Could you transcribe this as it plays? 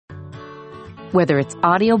Whether it's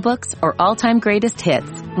audiobooks or all-time greatest hits,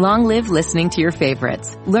 long live listening to your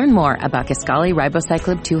favorites. Learn more about Kisqali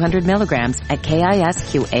Ribociclib 200 milligrams at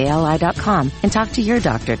KISQALI.com and talk to your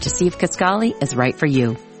doctor to see if Kisqali is right for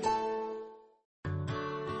you.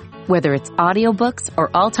 Whether it's audiobooks or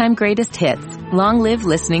all-time greatest hits, long live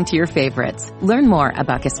listening to your favorites. Learn more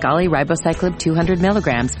about Kisqali Ribociclib 200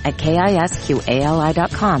 milligrams at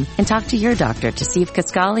KISQALI.com and talk to your doctor to see if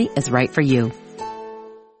Kisqali is right for you.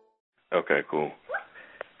 Okay, cool.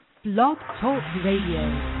 Blog Talk Radio.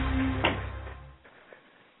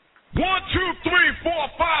 1, 2, 3, 4,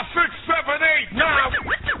 5, 6, 7, 8, 9.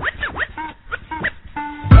 1, 2, 3, 4, 5.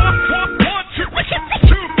 1,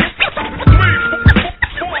 2, 3, 4,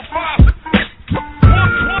 5.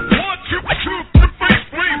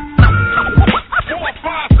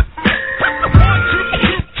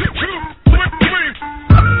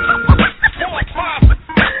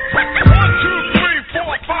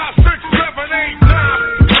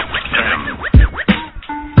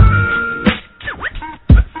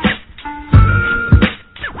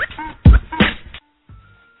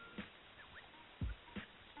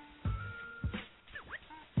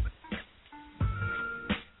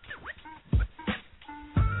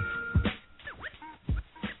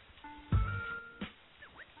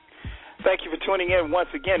 Thank you for tuning in once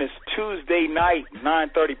again. It's Tuesday night,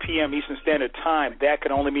 9:30 p.m. Eastern Standard Time. That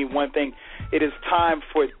can only mean one thing. It is time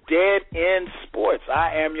for Dead End Sports.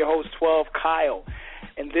 I am your host, 12 Kyle,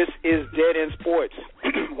 and this is Dead End Sports.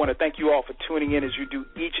 I want to thank you all for tuning in as you do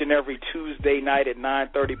each and every Tuesday night at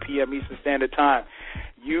 9:30 p.m. Eastern Standard Time.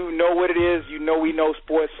 You know what it is. You know we know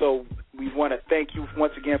sports, so we want to thank you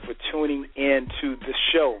once again for tuning in to the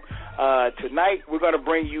show. Tonight, we're going to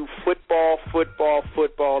bring you football,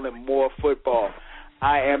 and more football.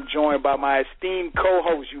 I am joined by my esteemed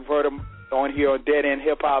co-host. You've heard them on here on Dead End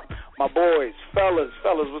Hip Hop. My boys, fellas,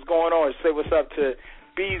 what's going on? Say what's up to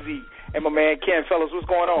Beezy and my man Ken. Fellas, what's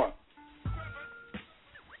going on?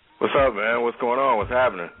 What's up, man? What's going on? What's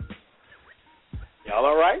happening? Y'all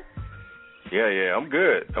all right? Yeah, I'm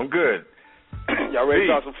good. Y'all ready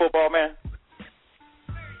to talk some football, man?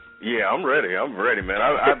 Yeah, I'm ready, man.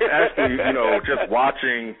 I've actually, just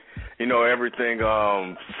watching, everything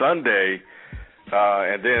Sunday,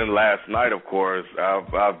 and then last night, of course,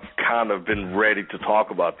 I've kind of been ready to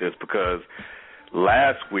talk about this because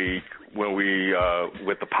last week when we,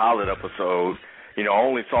 with the pilot episode, I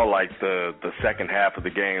only saw like the second half of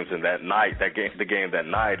the games and the game that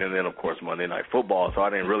night, and then of course Monday Night Football. So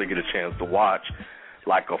I didn't really get a chance to watch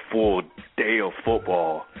like a full day of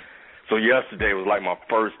football. So yesterday was like my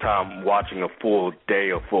first time watching a full day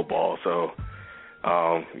of football. So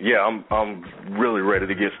I'm really ready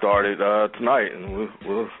to get started tonight, and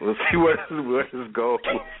we'll see where this goes.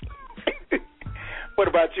 What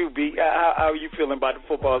about you, B? How are you feeling about the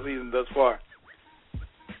football season thus far?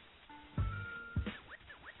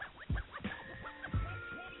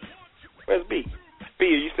 Where's B? B, are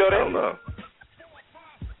you still there? I don't know.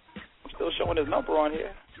 I'm still showing his number on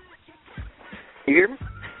here. You hear me?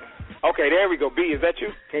 Okay, there we go. B, is that you?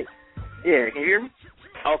 Okay. Yeah, can you hear me?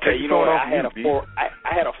 Okay, you know what? I had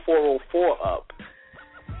a 404 up.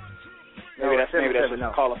 Maybe that's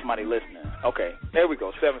just call of somebody listening. Okay, there we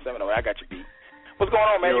go. 770. I got you, B. What's going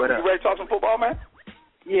on, man? You ready to talk some football, man?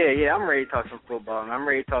 Yeah, I'm ready to talk some football. I'm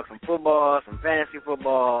ready to talk some football, some fantasy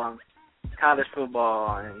football, college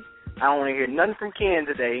football, and I don't want to hear nothing from Ken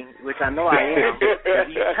today, which I know I am.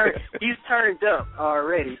 He's turned up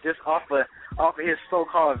already just off of his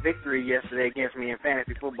so-called victory yesterday against me in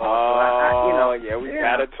fantasy football. We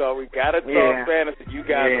gotta talk fantasy. You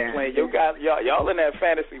guys are playing. Y'all in that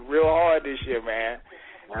fantasy real hard this year, man.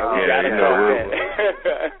 We gotta talk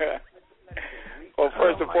that. Well,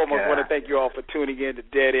 first and foremost, I want to thank you all for tuning in to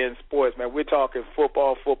Dead End Sports, man. We're talking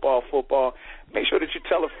football. Make sure that you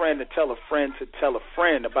tell a friend to tell a friend to tell a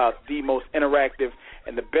friend about the most interactive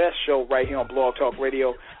and the best show right here on Blog Talk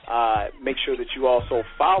Radio. Make sure that you also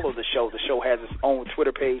follow the show. The show has its own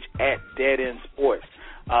Twitter page at Dead End Sports.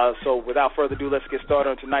 So without further ado, let's get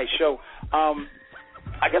started on tonight's show.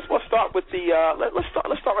 I guess we'll start with let's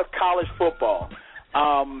start with college football.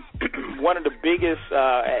 One of the biggest,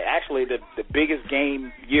 actually the biggest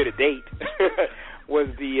game year to date was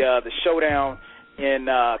the showdown in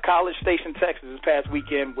College Station, Texas this past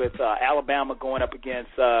weekend with Alabama going up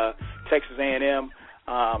against Texas A&M.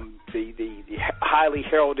 The highly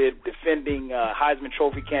heralded defending Heisman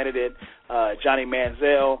Trophy candidate Johnny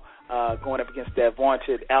Manziel going up against that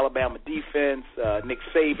vaunted Alabama defense. Nick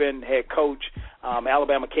Saban, head coach.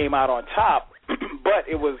 Alabama came out on top. But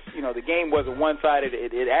it was, the game wasn't one-sided.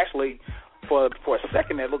 It actually, for a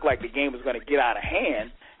second, it looked like the game was going to get out of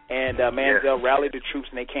hand. And Manziel rallied the troops,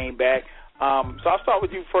 and they came back. So I'll start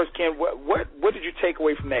with you first, Ken. What did you take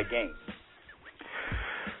away from that game?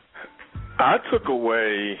 I took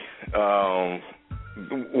away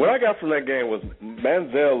what I got from that game was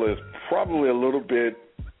Manziel is probably a little bit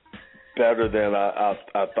better than I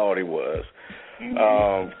thought he was.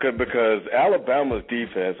 Because Alabama's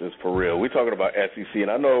defense is for real. We're talking about SEC, and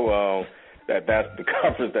I know that that's the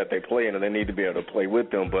conference that they play in, and they need to be able to play with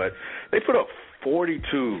them. But they put up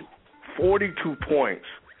 42 points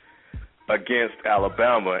against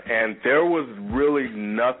Alabama, and there was really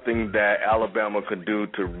nothing that Alabama could do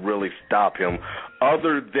to really stop him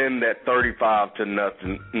other than that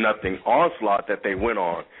 35-0 onslaught that they went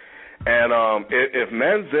on. And if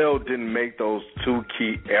Manziel didn't make those two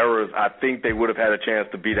key errors, I think they would have had a chance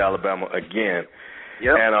to beat Alabama again.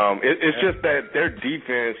 Yep. And it's just that their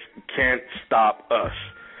defense can't stop us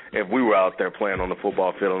if we were out there playing on the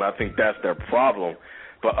football field, and I think that's their problem.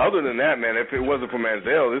 But other than that, man, if it wasn't for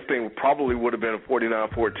Manziel, this thing probably would have been a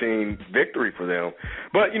 49-14 victory for them.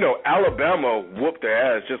 But, Alabama whooped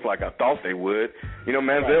their ass just like I thought they would.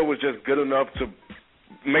 Manziel was just good enough to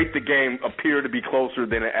make the game appear to be closer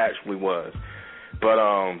than it actually was. But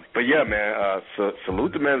yeah, man,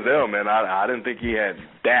 salute to Manziel, man. I didn't think he had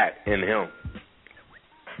that in him.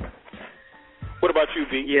 What about you,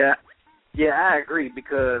 V? Yeah, I agree,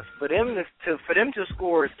 because for them to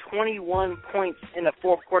score 21 points in the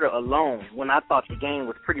fourth quarter alone, when I thought the game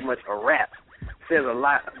was pretty much a wrap, says a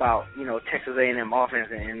lot about Texas A&M offense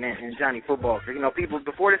and Johnny Football. People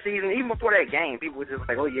before the season, even before that game, people were just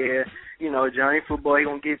like, oh yeah, Johnny Football, he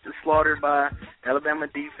gonna get slaughtered by Alabama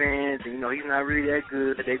defense, and he's not really that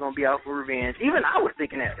good. They're gonna be out for revenge. Even I was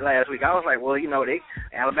thinking that last week. I was like, well,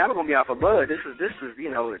 Alabama gonna be out for blood. This is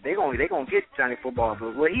they gonna get Johnny Football.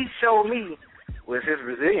 But what he showed me was his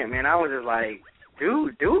resilience, man. I was just like,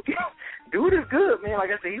 dude is good, man.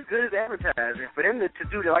 Like I said, he's good as advertised. And for them to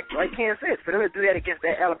do that, like Ken said, for them to do that against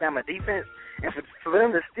that Alabama defense, and for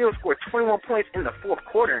them to still score 21 points in the fourth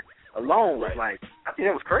quarter alone was like, I think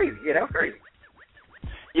that was crazy. Yeah, that was crazy.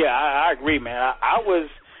 Yeah, I agree, man. I was,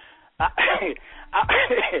 and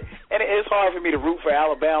it's hard for me to root for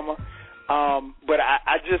Alabama, but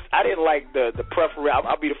I didn't like the preferential.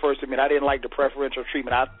 I'll be the first to admit I didn't like the preferential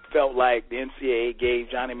treatment. I felt like the NCAA gave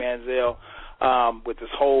Johnny Manziel with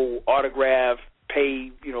this whole autograph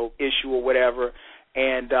pay, issue or whatever.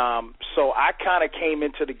 And so I kind of came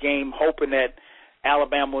into the game hoping that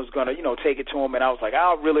Alabama was going to, take it to him. And I was like,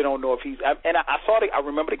 I really don't know if he's – and I saw I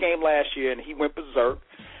remember the game last year, and he went berserk.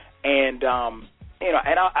 And, and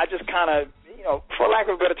I just kind of, for lack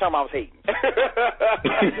of a better term, I was hating.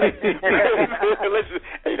 Listen,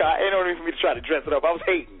 it ain't no need for me to try to dress it up. I was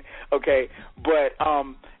hating, okay? But,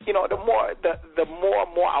 the more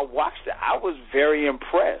and more I watched it, I was very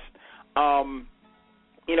impressed.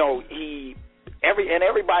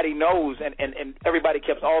 Everybody knows, and everybody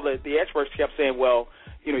kept, all the experts kept saying, well,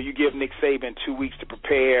 you give Nick Saban 2 weeks to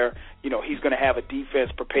prepare, he's going to have a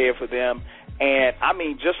defense prepared for them. And, I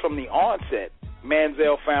mean, just from the onset,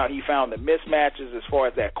 Manziel found the mismatches as far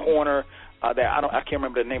as that corner, I can't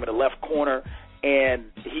remember the name of the left corner,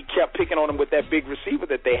 and he kept picking on him with that big receiver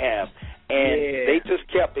that they have. And they just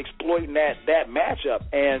kept exploiting that matchup.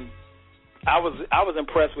 And I was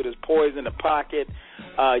impressed with his poise in the pocket.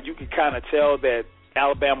 You could kind of tell that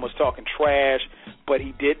Alabama was talking trash, but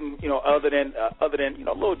he didn't, other than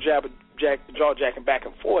a little jaw jacking back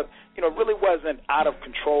and forth, really wasn't out of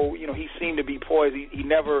control. He seemed to be poised. He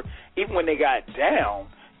never, even when they got down,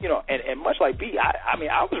 and much like B,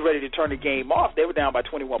 I was ready to turn the game off. They were down by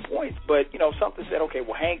 21 points, but something said, okay,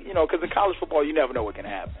 well, because in college football you never know what can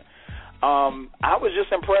happen. I was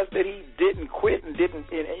just impressed that he didn't quit and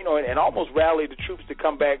and almost rallied the troops to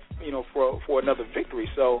come back, for another victory.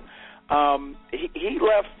 So he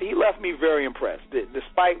left me very impressed,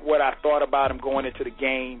 despite what I thought about him going into the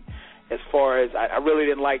game. As far as I really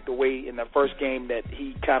didn't like the way in the first game that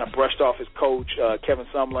he kind of brushed off his coach, Kevin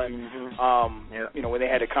Sumlin. When they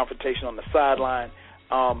had a confrontation on the sideline.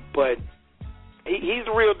 But he's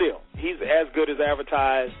the real deal. He's as good as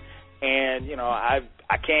advertised, and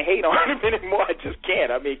I can't hate on him anymore. I just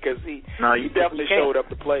can't. I mean, because he definitely showed up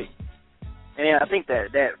to play. And I think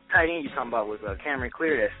that tight end you're talking about was Cameron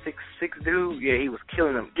Clear, that 6'6" dude. Yeah, he was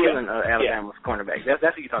killing Alabama's cornerback. That's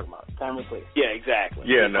what you're talking about, Cameron Clear. Yeah, exactly.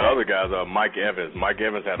 Yeah, and the other guys are Mike Evans. Mike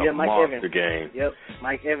Evans had a monster game. Yep,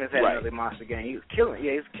 Mike Evans had another monster game. He was killing.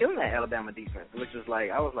 Yeah, he was killing that Alabama defense, which was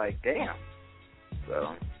like, I was like, damn.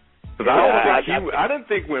 So. I didn't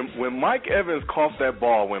think when Mike Evans caught that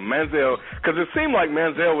ball, when Manziel, because it seemed like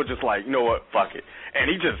Manziel was just like, you know what, fuck it. And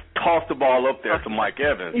he just tossed the ball up there to Mike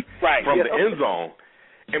Evans from the end zone.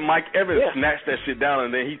 And Mike Evans snatched that shit down,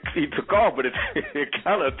 and then he took off, but it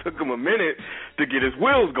kind of took him a minute to get his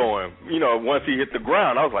wheels going. You know, once he hit the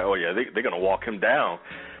ground, I was like, oh, yeah, they're going to walk him down.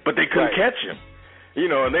 But they couldn't catch him. You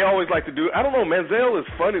know, and they always like to do – I don't know, Manziel is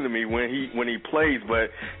funny to me when he plays, but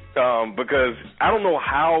because I don't know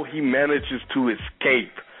how he manages to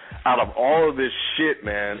escape out of all of this shit,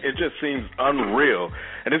 man. It just seems unreal.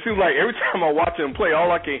 And it seems like every time I watch him play,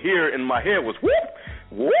 all I can hear in my head was whoop.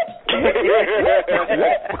 Whoop.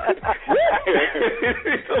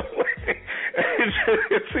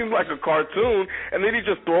 It seems like a cartoon, and then he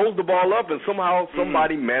just throws the ball up, and somehow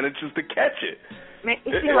somebody manages to catch it. Man,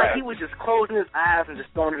 it seemed like he was just closing his eyes and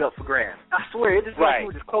just throwing it up for grabs. I swear, it just like he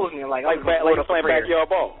was just closing it like playing backyard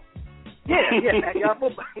ball. Yeah, backyard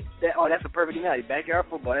football. That's a perfect analogy. Backyard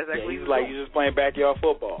football. That's actually he's just playing backyard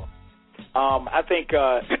football. I think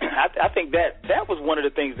I think that was one of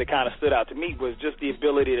the things that kind of stood out to me was just the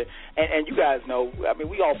ability to, and you guys know, I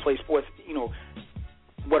mean, we all play sports. You know,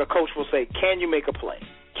 what a coach will say: can you make a play?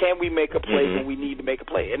 Can we make a play when we need to make a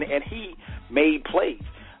play? And he made plays.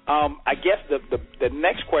 I guess the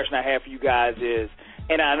next question I have for you guys is,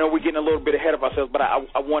 and I know we're getting a little bit ahead of ourselves, but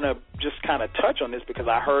I want to just kind of touch on this because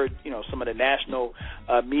I heard some of the national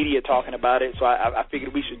media talking about it, so I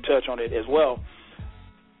figured we should touch on it as well.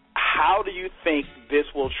 How do you think this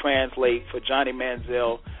will translate for Johnny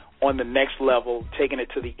Manziel on the next level, taking it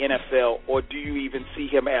to the NFL, or do you even see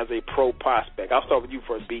him as a pro prospect? I'll start with you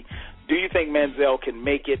first, B. Do you think Manziel can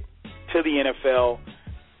make it to the NFL?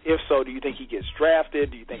 If so, do you think he gets drafted?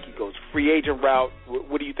 Do you think he goes free agent route?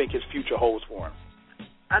 What do you think his future holds for him?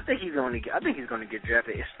 I think he's going to get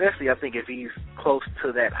drafted, especially I think if he's close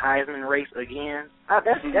to that Heisman race again.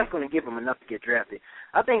 That's going to give him enough to get drafted.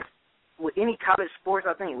 I think with any college sports,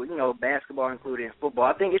 I think, basketball included and football,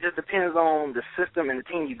 I think it just depends on the system and the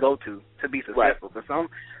team you go to be successful. Because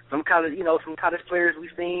some college players we've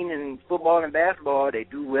seen in football and basketball, they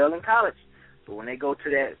do well in college. But when they go to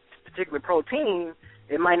that particular pro team,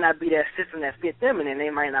 it might not be that system that fit them, and then they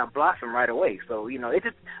might not blossom right away. So,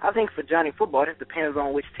 I think for Johnny football, it just depends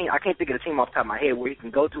on which team. I can't think of the team off the top of my head where he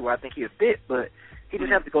can go to where I think he'll fit, but he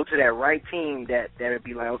just has to go to that right team that would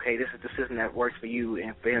be like, okay, this is the system that works for you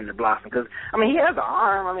and for him to blossom. Because, he has an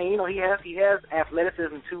arm. He has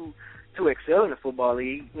athleticism to excel in the football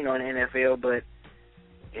league, in the NFL, but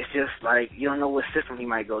it's just like you don't know what system he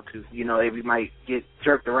might go to. If he might get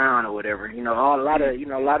jerked around or whatever. A lot of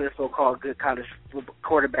the so-called good college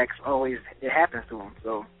quarterbacks it happens to them.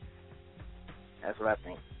 So that's what I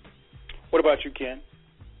think. What about you, Ken?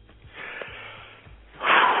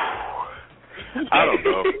 I don't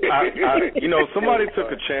know. Somebody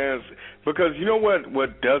took a chance because you know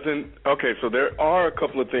what doesn't. Okay, so there are a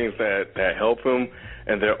couple of things that help him,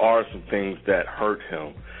 and there are some things that hurt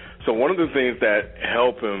him. So one of the things that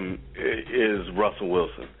help him is Russell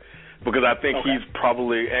Wilson, because I think he's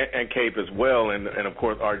probably and Cape as well, and of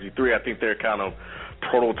course RG3. I think they're kind of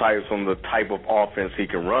prototypes on the type of offense he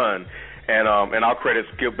can run. And I'll credit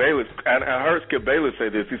Skip Bayless. And I heard Skip Bayless say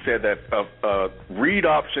this. He said that a read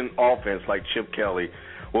option offense like Chip Kelly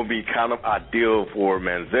will be kind of ideal for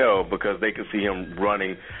Manziel because they can see him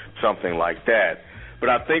running something like that. But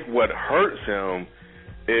I think what hurts him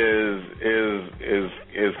is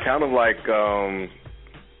kind of like I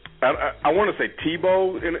want to say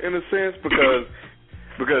Tebow in a sense because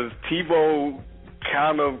Tebow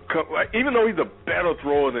kind of, even though he's a better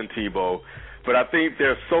thrower than Tebow, but I think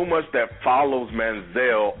there's so much that follows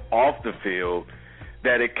Manziel off the field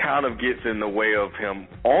that it kind of gets in the way of him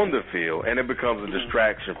on the field, and it becomes a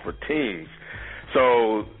distraction for teams.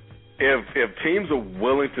 So if teams are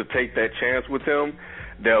willing to take that chance with him,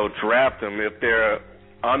 they'll draft him. If they'll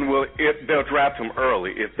draft him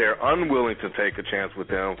early. If they're unwilling to take a chance with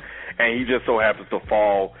him, and he just so happens to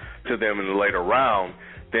fall to them in the later round,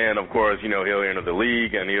 then of course he'll enter the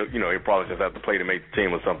league, and he'll probably just have to play to make the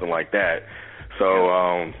team or something like that.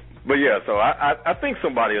 So, but yeah, so I think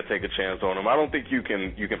somebody will take a chance on him. I don't think you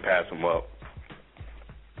can pass him up.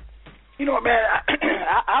 Man,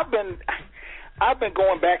 I've been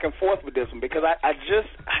going back and forth with this one because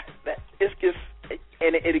it's just.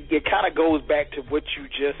 And it kind of goes back to what you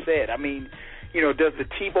just said. I mean, does the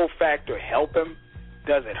Tebow factor help him?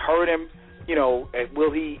 Does it hurt him?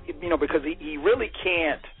 Will he, because he really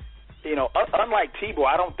can't, unlike Tebow,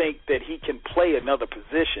 I don't think that he can play another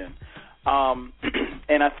position.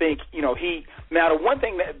 And I think, now the one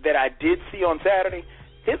thing that I did see on Saturday,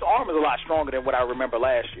 his arm is a lot stronger than what I remember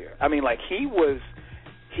last year. I mean, like he was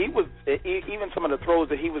even some of the throws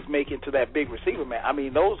that he was making to that big receiver, man. I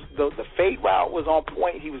mean, the fade route was on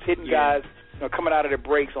point. He was hitting guys, coming out of the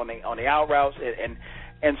breaks on the out routes,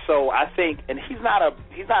 and so I think, and he's not a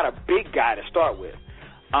big guy to start with,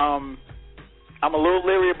 I'm a little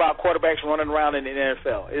leery about quarterbacks running around in the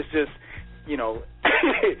NFL. It's just, even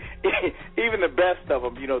the best of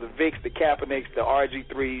them, the Vicks, the Kaepernicks, the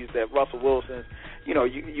RG3s, the Russell Wilsons,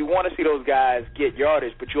 you want to see those guys get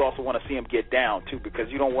yardage, but you also want to see them get down, too, because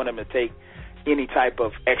you don't want them to take any type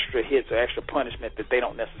of extra hits or extra punishment that they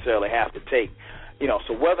don't necessarily have to take.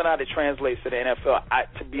 So whether or not it translates to the NFL,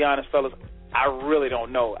 to be honest, fellas, I really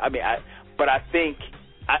don't know. But I think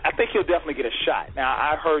he'll definitely get a shot. Now,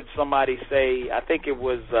 I heard somebody say, I think it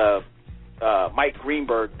was Mike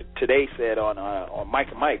Greenberg today said on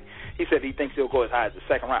Mike and Mike, he said he thinks he'll go as high as the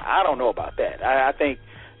second round. I don't know about that. I think,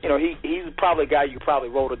 he's probably a guy you could probably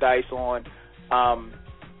roll the dice on,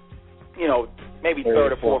 maybe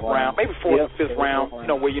third or fourth round, maybe fourth or fifth round,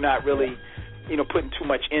 where you're not really, putting too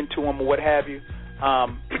much into him or what have you.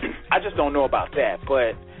 I just don't know about that,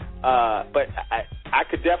 but I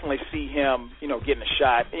could definitely see him, getting a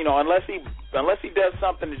shot, unless he does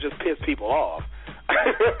something to just piss people off.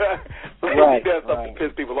 If he does something to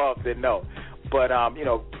piss people off, then no. But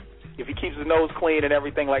if he keeps his nose clean and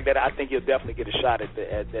everything like that, I think he'll definitely get a shot at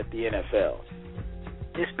the NFL.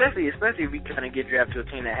 Especially if you kind of get drafted to a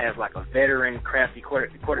team that has like a veteran, crafty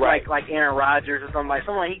quarterback, like Aaron Rodgers or something, like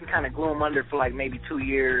someone he can kind of glue him under for like maybe 2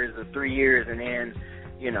 years or 3 years, and then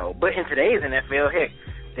But in today's NFL, heck,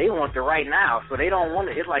 they want the right now, so they don't want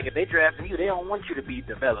it. It's like if they draft you, they don't want you to be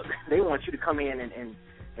developed. They want you to come in and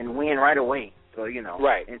win right away. So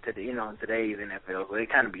right into the in today's NFL, so it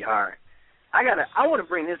kind of be hard. I want to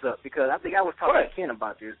bring this up because I think I was talking to Ken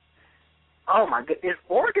about this. Oh my God, is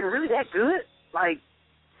Oregon really that good? Like.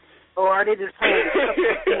 Or are they just playing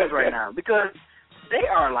the teams right now? Because they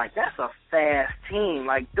are that's a fast team.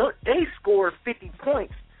 Like, they scored 50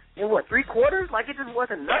 points in, 3 quarters? Like, it just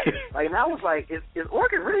wasn't nothing. And I was like, is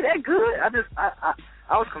Oregon really that good? I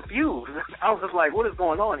was confused. I was just like, what is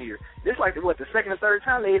going on here? This the second or third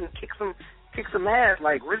time they didn't kick some ass,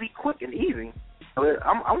 really quick and easy.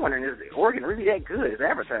 I'm wondering, is Oregon really that good as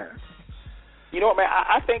advertised? You know what, man?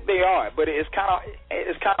 I think they are, but it's kind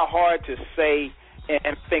of hard to say.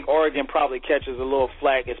 And I think Oregon probably catches a little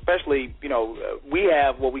flack, especially, we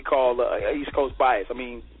have what we call East Coast bias. I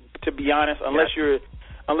mean, to be honest, unless you're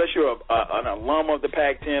an alum of the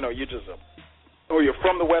Pac-10 or you're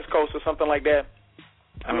from the West Coast or something like that.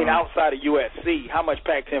 I mean, outside of USC, how much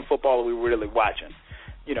Pac-10 football are we really watching?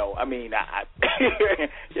 I may,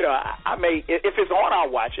 if it's on,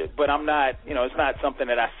 I'll watch it, but I'm not, it's not something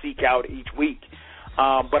that I seek out each week.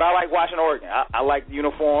 But I like watching Oregon. I like the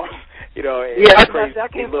uniforms. When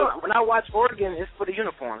I watch Oregon, it's for the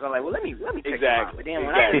uniforms. I'm like, well, let me check them out. But then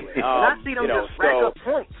when I see them just rack up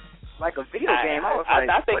points like a video game,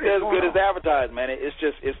 I think they're as good as advertised, man.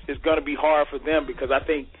 It's going to be hard for them because I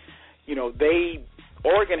think,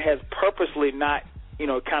 Oregon has purposely not,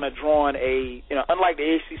 kind of drawn unlike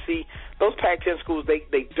the ACC, those Pac-10 schools,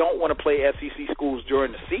 they don't want to play SEC schools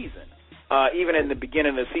during the season. Even in the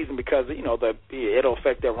beginning of the season because, it'll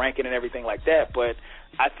affect their ranking and everything like that. But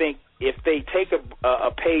I think if they take a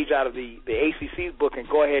page out of the ACC's book and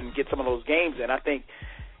go ahead and get some of those games in, I think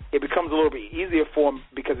it becomes a little bit easier for them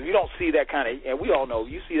because if you don't see that kind of, and we all know,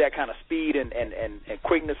 you see that kind of speed and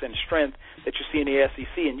quickness and strength that you see in the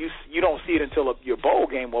SEC and you don't see it until your bowl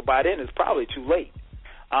game, well, by then it's probably too late.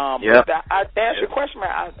 But to answer your question,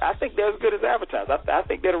 man, I think they're as good as advertised. I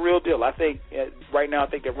think they're the real deal. I think right now, I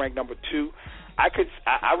think they're ranked number 2. I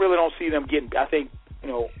really don't see them getting. I think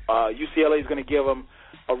UCLA is going to give them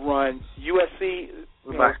a run. USC,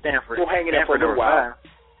 Stanford, will hang in there for a little while.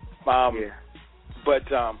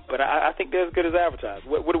 But I think they're as good as advertised.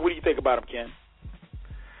 What do you think about them, Ken?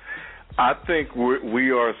 I think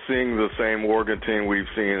we are seeing the same Oregon team we've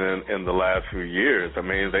seen in the last few years. I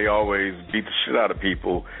mean, they always beat the shit out of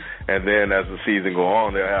people, and then as the season goes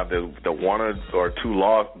on, they'll have the one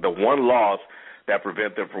loss that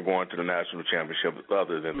prevent them from going to the national championship,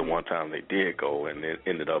 other than the one time they did go and it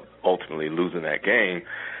ended up ultimately losing that game.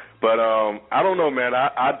 But I don't know, man.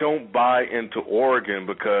 I don't buy into Oregon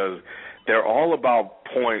because they're all about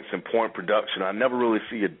points and point production. I never really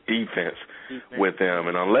see a defense with them.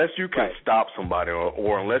 And unless you can stop somebody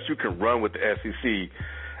or unless you can run with the SEC,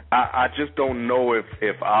 I just don't know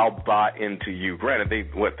if I'll buy into you. Granted, they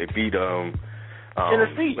beat Tennessee.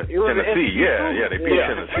 Tennessee, they beat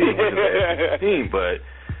Tennessee, which is the SEC team. But,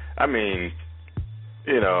 I mean,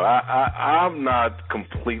 I'm not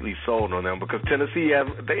completely sold on them because Tennessee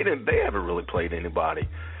they haven't really played anybody.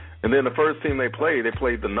 And then the first team they played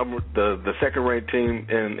the second-ranked team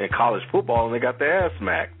in college football, and they got their ass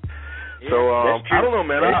smacked. Yeah, so I don't know,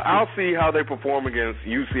 man. I'll see how they perform against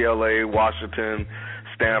UCLA, Washington,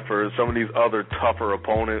 Stanford, some of these other tougher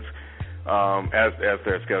opponents as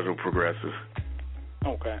their schedule progresses.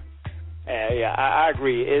 Okay. Yeah, I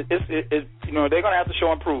agree. It's you know, they're going to have to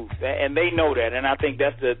show and prove, and they know that. And I think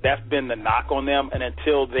that's been the knock on them. And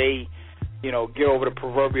until they, you know, get over the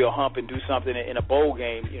proverbial hump and do something in a bowl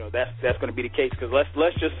game, you know, that's going to be the case. Because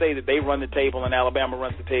let's just say that they run the table and Alabama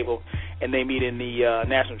runs the table, and they meet in the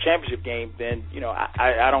national championship game. Then, you know,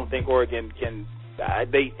 I don't think Oregon can.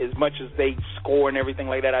 They, as much as they score and everything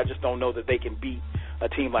like that, I just don't know that they can beat a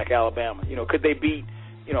team like Alabama. You know, could they beat,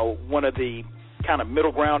 you know, one of the kind of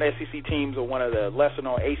middle ground SEC teams or one of the lesser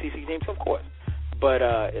known ACC teams? Of course. But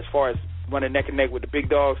as far as running neck and neck with the big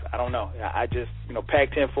dogs, I don't know. I just, you know,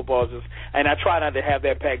 Pac-10 football is just, and I try not to have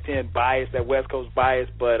that Pac-10 bias, that West Coast bias,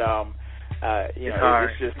 but you know,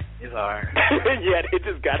 it's hard. Yeah, it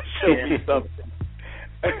just got to show me something.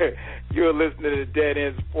 You're listening to Dead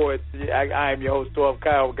End Sports. I am your host, 12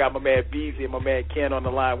 Kyle. We got my man Beezy and my man Ken on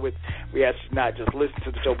the line. We ask you not just listen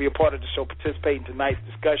to the show, be a part of the show, participate in tonight's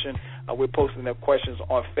discussion. We're posting their questions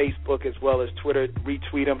on Facebook as well as Twitter.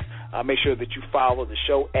 Retweet them. Make sure that you follow the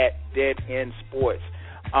show at Dead End Sports.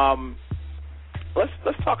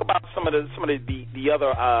 Let's talk about some of the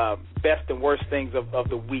other best and worst things of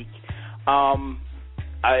the week. One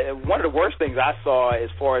of the worst things I saw, as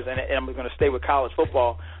far as, and I'm going to stay with college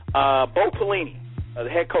football, Bo Pelini, the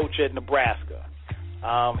head coach at Nebraska.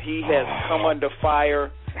 He has come under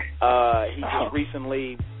fire. He just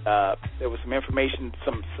recently, there was some information,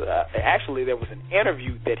 actually there was an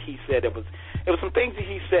interview that he said, it was some things that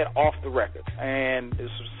he said off the record, and this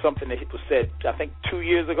was something that was said, I think, 2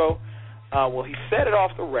 years ago. Well, he said it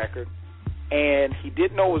off the record, and he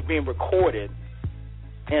didn't know it was being recorded.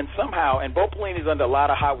 And somehow, and Bo Pelini is under a lot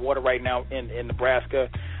of hot water right now in Nebraska.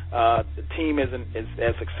 The team isn't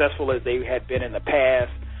as successful as they had been in the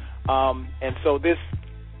past. And so this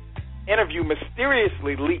interview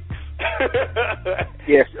mysteriously leaks.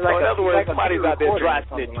 Yes. So in other words, somebody's out there dry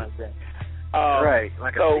snitching. Right,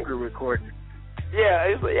 like a secret recording. Yeah,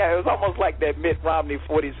 it was almost like that Mitt Romney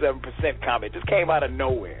 47% comment. Just came out of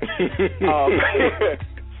nowhere.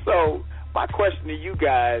 So my question to you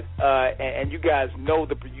guys, and you guys know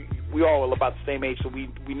we all are about the same age, so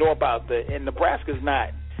we know about and Nebraska's not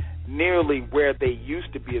nearly where they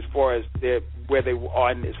used to be as far as where they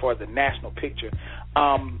are as far as the national picture.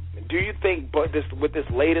 Do you think, with this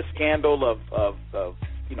latest scandal of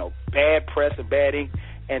you know, bad press and bad ink,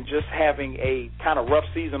 and just having a kind of rough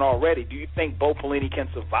season already, do you think Bo Pelini can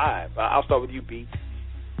survive? I'll start with you, B.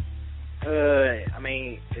 I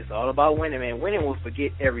mean, it's all about winning, man. Winning will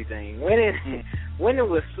forget everything. Winning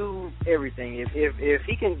will soothe everything. If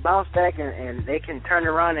he can bounce back and they can turn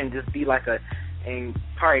around and just be like and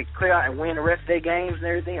probably clear out and win the rest of their games and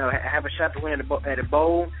everything, or have a shot to win at a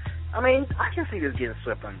bowl. I mean, I can see this getting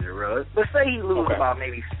swept under the rug. But say he loses about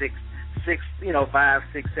maybe 5,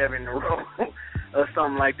 6, 7 in a row or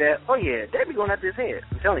something like that. Oh yeah, they'd be going at his head.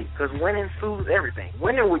 I'm telling you, because winning soothes everything.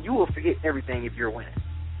 Winning, you will forget everything if you're winning.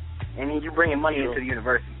 And then you're bringing money into the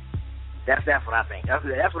university. That's what I think.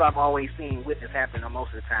 That's what I've always seen witness happen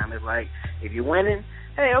most of the time. It's like, if you're winning,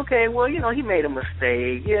 hey, okay, well, you know, he made a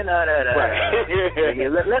mistake. You know, yeah,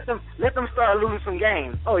 let them start losing some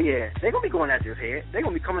games. Oh yeah, they're gonna be going after his head. They're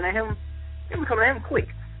gonna be coming at him. They're gonna be coming at him quick.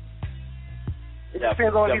 It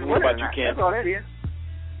depends on if he's winning or not. That's all that is.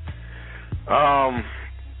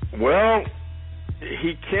 Well,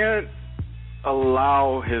 he can't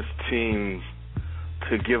allow his team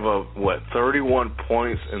to give up 31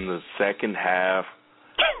 points in the second half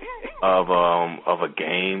of a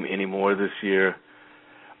game anymore this year,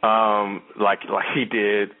 like he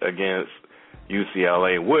did against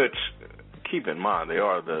UCLA, which, keep in mind, they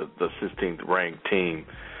are the 16th ranked team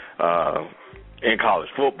in college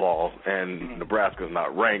football, and Nebraska's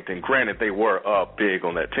not ranked. And granted, they were up big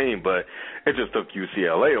on that team, but it just took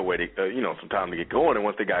UCLA away to, some time to get going. And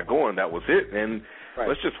once they got going, that was it. And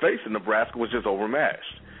let's just face it, Nebraska was just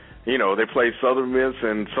overmatched. You know, they played Southern Miss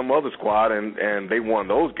and some other squad, and they won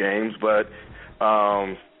those games. But,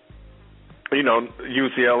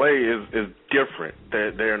 UCLA is different.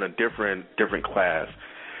 They're in a different class.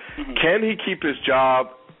 Mm-hmm. Can he keep his job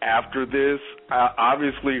after this?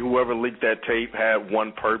 Obviously, whoever leaked that tape had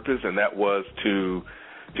one purpose, and that was to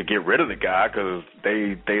get rid of the guy because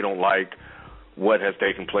they don't like what has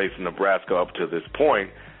taken place in Nebraska up to this point.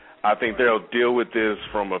 I think they'll deal with this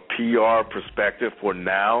from a PR perspective for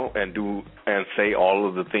now and say all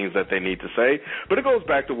of the things that they need to say. But it goes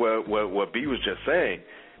back to what B was just saying.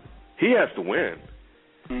 He has to win.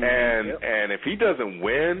 Mm-hmm. And if he doesn't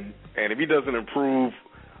win, and if he doesn't improve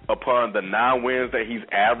upon the 9 wins that he's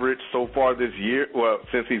averaged so far this year, well,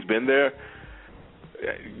 since he's been there,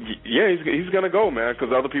 yeah, he's going to go, man,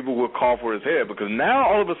 because other people will call for his head. Because now,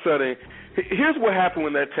 all of a sudden, here's what happened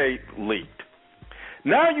when that tape leaked.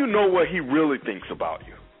 Now you know what he really thinks about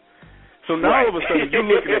you. So now all of a sudden you're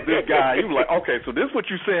looking at this guy, you're like, okay, so this is what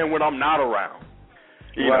you're saying when I'm not around.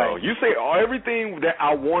 You know, you say everything that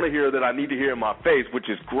I want to hear, that I need to hear in my face, which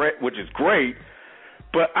is great,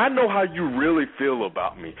 but I know how you really feel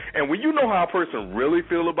about me. And when you know how a person really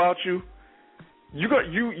feel about you, you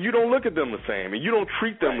don't look at them the same, and you don't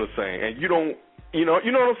treat them the same, and you don't, you know what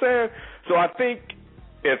I'm saying? So I think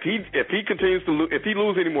if he continues to if he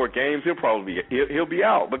loses any more games, he'll be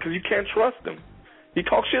out, because you can't trust him. He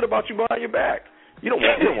talks shit about you behind your back. You don't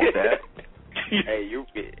want that. Hey, you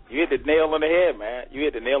hit the nail on the head, man. You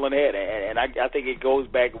hit the nail on the head, and I think it goes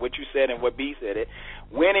back to what you said and what B said.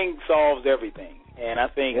 Winning solves everything, and I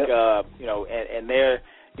think and there,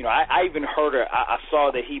 I even heard I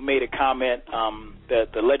saw that he made a comment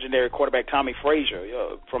that the legendary quarterback Tommy Frazier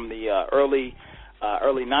from the early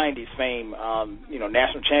 90s fame,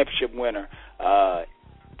 national championship winner.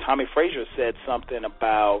 Tommy Frazier said something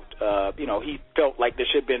about, he felt like there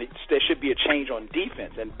should be a change on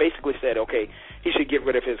defense, and basically said, okay, he should get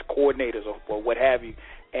rid of his coordinators or what have you.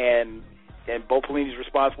 And Bo Pelini's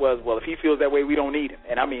response was, well, if he feels that way, we don't need him.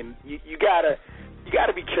 And I mean, you gotta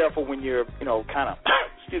be careful when you're, kind of,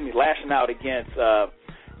 lashing out against,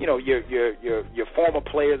 your former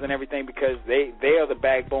players and everything, because they are the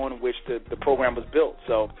backbone in which the program was built.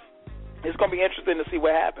 So it's going to be interesting to see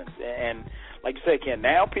what happens. And like you said, Ken,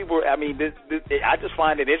 now people, I just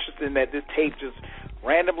find it interesting that this tape just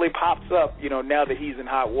randomly pops up, now that he's in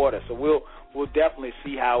hot water. So we'll definitely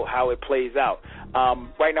see how it plays out.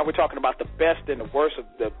 Right now we're talking about the best and the worst of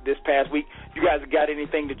this past week. You guys got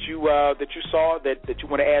anything that you saw that you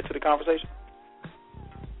want to add to the conversation?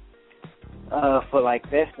 For like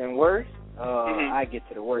best and worst, I get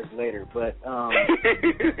to the worst later, but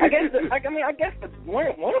I guess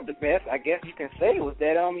one of the best, I guess you can say, was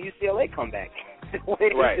that UCLA comeback. The way they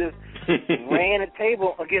just ran the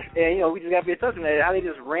table against, we just got to be a touch on that, how they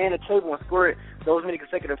just ran the table and scored those many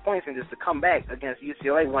consecutive points, and just to come back against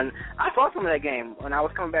UCLA. When I saw some of that game, when I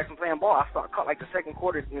was coming back from playing ball, I caught like the second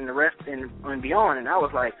quarter and the rest and beyond, and I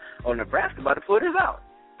was like, oh, Nebraska about to pull this out.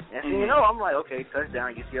 And I'm like, okay,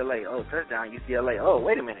 touchdown UCLA. Oh, touchdown UCLA. Oh,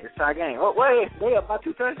 wait a minute, it's tie game. Oh, wait, they up by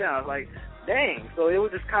 2 touchdowns. Like, dang. So it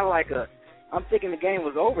was just kind of like I'm thinking the game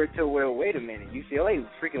was over till, well, wait a minute, UCLA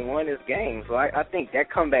freaking won this game. So I think that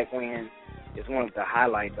comeback win is one of the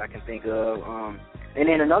highlights I can think of. And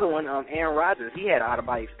then another one, Aaron Rodgers, he had an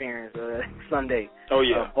out-of-body experience Sunday. Oh,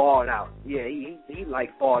 yeah. Balled out. Yeah, he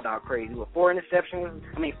balled out crazy. With 4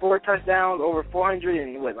 touchdowns, over 400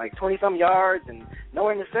 and 20-some yards and no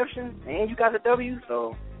interceptions, and you got a W.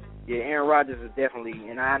 So, yeah, Aaron Rodgers is definitely,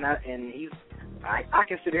 I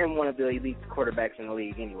consider him one of the elite quarterbacks in the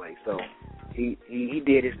league anyway. So he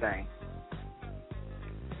did his thing.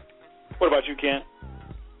 What about you, Ken?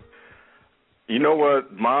 You know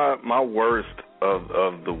what? My worst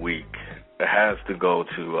of the week has to go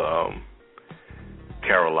to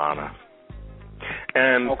Carolina.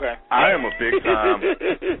 And I am a big-time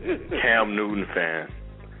Cam Newton fan.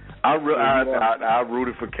 I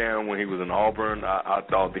rooted for Cam when he was in Auburn. I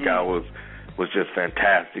thought the guy was just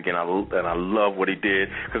fantastic, and I love what he did.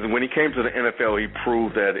 Because when he came to the NFL, he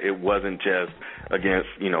proved that it wasn't just against,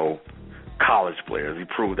 college players. He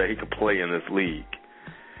proved that he could play in this league.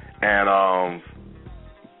 And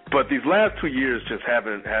but these last 2 years just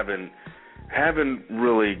haven't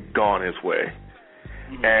really gone his way.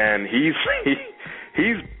 And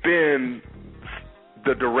he's been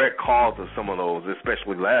the direct cause of some of those,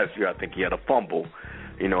 especially last year. I think he had a fumble,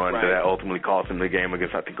 and that ultimately cost him the game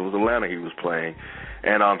against, I think it was Atlanta he was playing.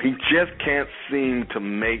 And he just can't seem to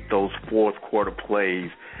make those fourth quarter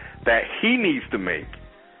plays that he needs to make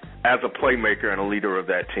as a playmaker and a leader of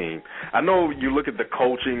that team. I know you look at the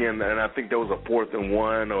coaching, and I think there was a 4th and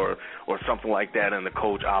 1 or something like that, and the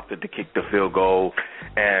coach opted to kick the field goal,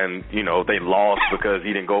 and, they lost because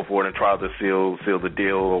he didn't go for it and try to seal the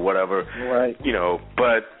deal or whatever. Right.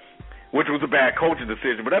 But which was a bad coaching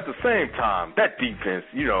decision. But at the same time, that defense,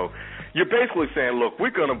 you're basically saying, look,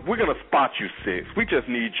 we're gonna spot you 6. We just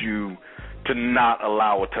need you to not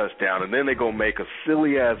allow a touchdown, and then they're gonna make a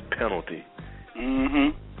silly ass penalty.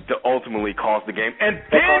 To ultimately cost the game, and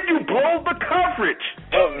then you blow the coverage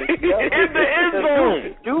in the end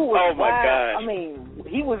zone. Dude was my gosh! I mean,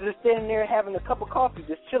 he was just standing there having a cup of coffee,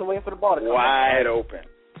 just chilling, waiting for the ball to come wide open.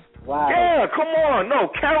 Yeah, come on, no,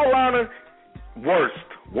 Carolina,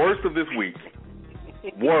 worst of this week,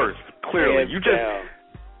 worst. Clearly,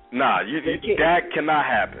 that cannot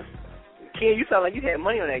happen. Ken, you sound like you had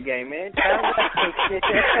money on that game, man.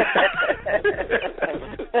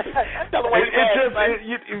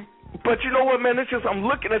 But you know what, man? It's just I'm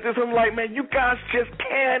looking at this. I'm like, man, you guys just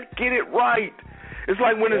can't get it right. It's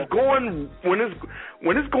like when it's going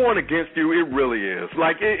against you, it really is.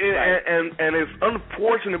 Like and it's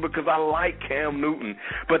unfortunate because I like Cam Newton,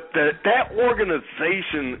 but that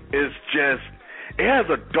organization is just, it has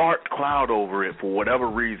a dark cloud over it for whatever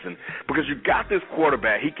reason. Because you got this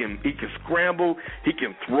quarterback, he can scramble, he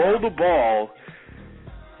can throw the ball,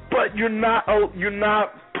 but you're not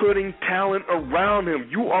putting talent around him.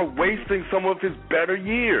 You are wasting some of his better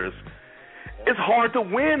years. It's hard to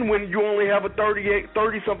win when you only have a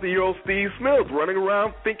 30-something-year-old Steve Smith running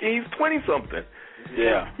around thinking he's 20-something.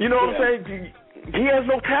 Yeah. You know what I'm saying? He has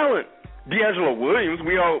no talent. D'Angelo Williams,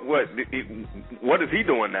 what is he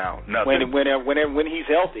doing now? Nothing. When he's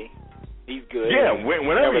healthy, he's good. Yeah,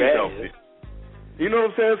 whenever he's healthy. You know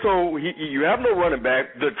what I'm saying? So you have no running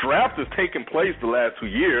back. The draft has taken place the last 2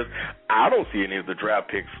 years. I don't see any of the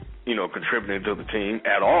draft picks, contributing to the team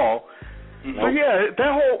at all. Mm-hmm. So, yeah,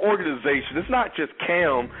 that whole organization, it's not just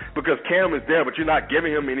Cam, because Cam is there, but you're not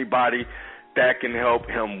giving him anybody that can help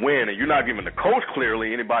him win. And you're not giving the coach,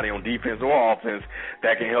 clearly, anybody on defense or offense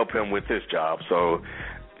that can help him with this job. So,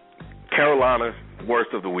 Carolina,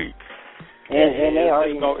 worst of the week. And they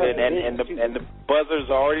already and the buzzer's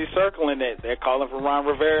already circling it. They're calling for Ron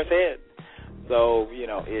Rivera's head. So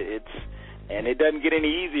it doesn't get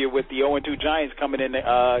any easier with the 0-2 Giants coming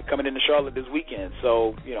into Charlotte this weekend.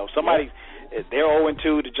 So they're 0-2,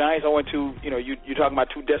 the Giants 0-2. You're talking about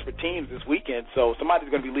two desperate teams this weekend. So somebody's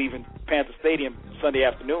going to be leaving Panther Stadium Sunday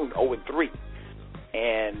afternoon 0-3.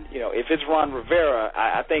 And, if it's Ron Rivera,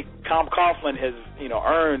 I think Tom Coughlin has,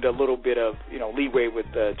 earned a little bit of, leeway with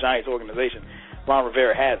the Giants organization. Ron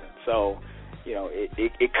Rivera hasn't. So,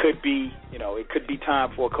 it could be, time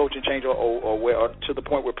for a coaching change or to the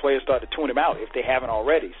point where players start to tune him out if they haven't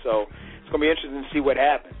already. So it's going to be interesting to see what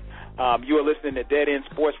happens. You are listening to Dead End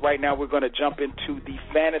Sports. Right now we're going to jump into the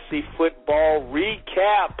fantasy football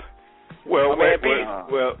recap.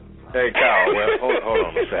 Hey, Kyle, hold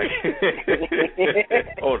on a second.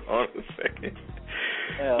 Hold on a second.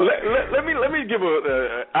 Let me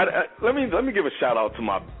give a shout out to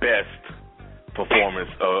my best performance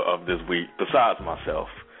of this week, besides myself.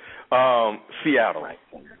 Seattle.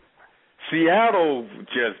 Seattle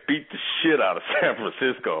just beat the shit out of San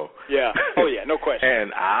Francisco. Yeah. Oh yeah, no question.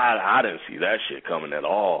 And I didn't see that shit coming at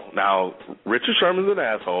all. Now, Richard Sherman's an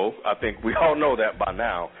asshole. I think we all know that by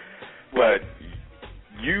now. But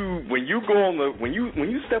when you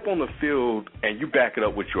step on the field and you back it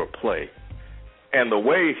up with your play, and the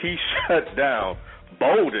way he shut down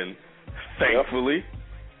Bolden, thankfully,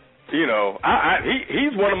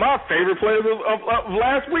 he's one of my favorite players of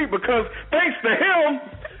last week, because thanks to him,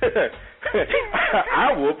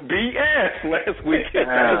 I whooped B ass last week in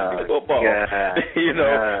fantasy football.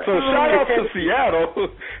 So shout out to Seattle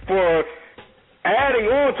for adding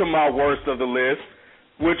on to my worst of the list,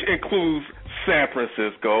 which includes San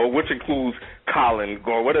Francisco, which includes Colin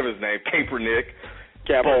Gore, whatever his name, Kaepernick,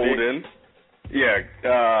 Bolden,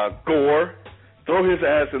 Gore. Throw his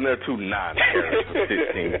ass in there too, 9 carries for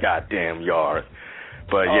 16 goddamn yards.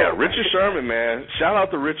 But Richard Sherman, man, shout out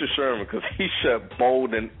to Richard Sherman, because he shut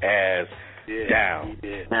Bolden ass down. He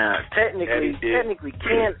did. Now, technically,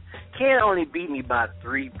 Ken only beat me by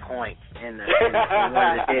 3 points in one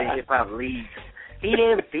of the Dead Hip Hop leagues. He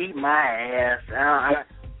didn't beat my ass.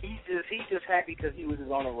 He's just happy because he was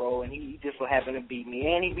on a roll, and he just so happened to beat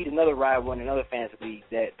me. And he beat another rival in another fantasy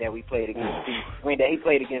league that we played against. That he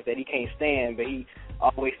played against that he can't stand, but he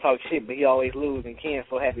always talks shit, but he always lose, and Ken's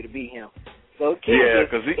so happy to beat him. So Ken,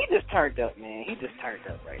 he just turned up, man. He just turned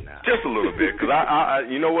up right now. Just a little bit, because I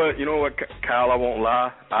you know what, Kyle, I won't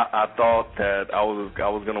lie. I thought that I was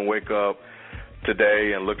gonna wake up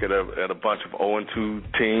today and look at a bunch of 0-2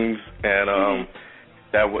 teams, and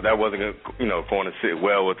that wasn't going to sit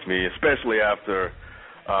well with me, especially after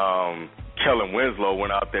Kellen Winslow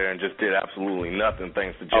went out there and just did absolutely nothing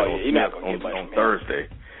thanks to Joe Smith on Thursday.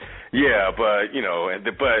 Yeah, but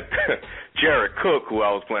but Jared Cook, who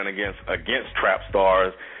I was playing against Trap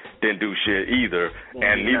Stars, didn't do shit either,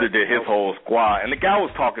 and neither did his whole squad. And the guy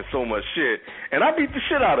was talking so much shit, and I beat the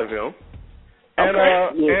shit out of him. And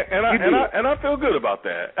and I feel good about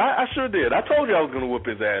that. I sure did. I told you I was going to whoop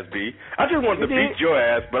his ass, B. I just wanted to beat your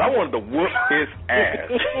ass, but I wanted to whoop his ass.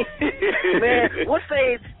 Man, what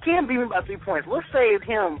saved Ken beat me by 3 points. What saved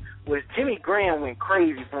him was Jimmy Graham went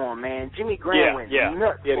crazy for him, man. Jimmy Graham went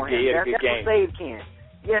nuts for him. That's what saved Ken.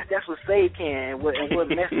 Yes, that's what saved Ken. And what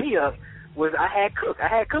messed me up was I had Cook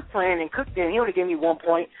playing, and Cook he only gave me 1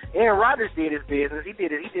 point. Aaron Rodgers did his business. He did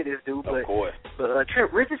his due. But, of course. But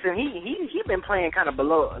Trent Richardson, he been playing kind of a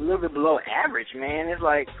little bit below average, man. It's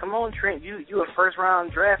like, come on, Trent, you a first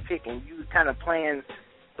round draft pick, and you kind of playing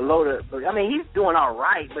below the. I mean, he's doing all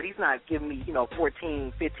right, but he's not giving me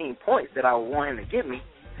 14, 15 points that I want him to give me.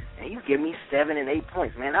 And he's giving me 7 and 8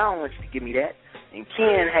 points, man. I don't want you to give me that. And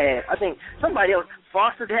Ken had, I think somebody else,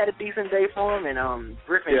 Foster had a decent day for him, and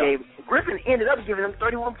Griffin ended up giving him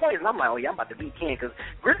 31 points. And I'm like, oh yeah, I'm about to beat Ken because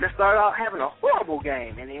Griffin started out having a horrible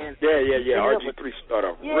game, and then RG3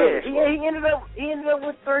 started off. He ended up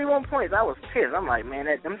with 31 points. I was pissed. I'm like, man,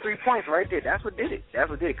 them 3 points right there, that's what did it.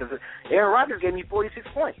 Because Aaron Rodgers gave me 46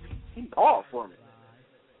 points. He balled for me.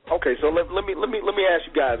 Okay, so let me ask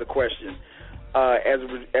you guys a question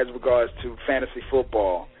as regards to fantasy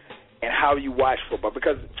football and how you watch football,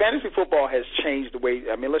 because fantasy football has changed the way.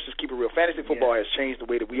 I mean, let's just keep it real. Fantasy football has changed the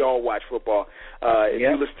way that we all watch football. If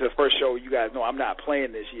you listen to the first show, you guys know I'm not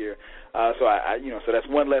playing this year, so so that's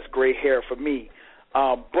one less gray hair for me.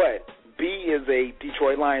 But B is a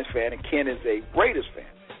Detroit Lions fan and Ken is a Raiders fan.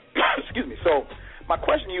 Excuse me. So my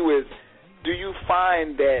question to you is, do you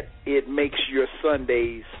find that it makes your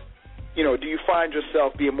Sundays? Do you find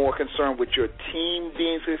yourself being more concerned with your team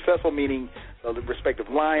being successful, meaning the respective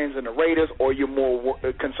Lions and the Raiders, or you're more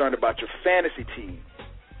concerned about your fantasy team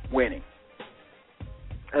winning?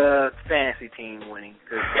 Fantasy team winning.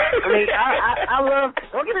 I mean, I love.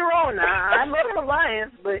 Don't get me wrong. Now I love the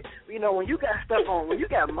Lions, but when you got when you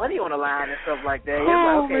got money on the line and stuff like that, it's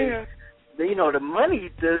like, okay. Man. The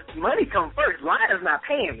money comes first. Lions not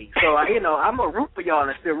paying me, so I'm gonna root for y'all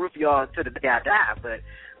and still root for y'all to the day I die. But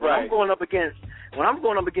when I'm going up against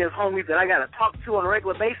homies that I gotta talk to on a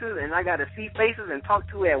regular basis, and I gotta see faces and talk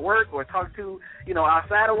to at work or talk to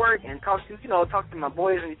outside of work and talk to my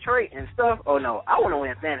boys in Detroit and stuff. Oh no, I want to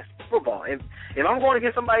win fantasy football. If I'm going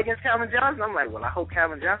against somebody against Calvin Johnson, I'm like, well, I hope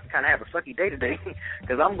Calvin Johnson kind of have a sucky day today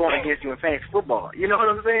because I'm going against you in fantasy football. You know what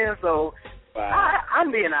I'm saying? So. Wow.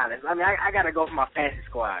 I'm being honest. I mean, I got to go for my fantasy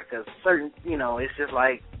squad because it's just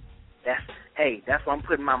like that's where I'm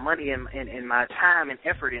putting my money and my time and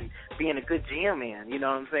effort in being a good GM in. You know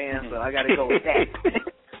what I'm saying? Mm-hmm. So I got to go with that.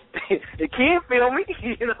 It can't feel me.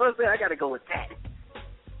 You know what I'm saying? I got to go with that.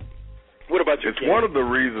 What about you? It's one of the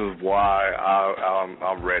reasons why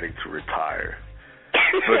I'm ready to retire.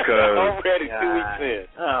 Because already 2 weeks in.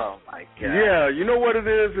 Oh my God. Yeah, you know what it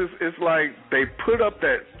is? It's like they put up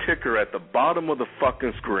that ticker at the bottom of the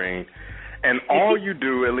fucking screen, and all you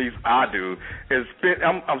do, at least I do, is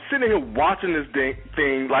I'm sitting here watching this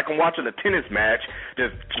thing like I'm watching a tennis match,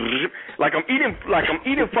 just like I'm eating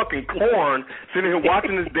fucking corn, sitting here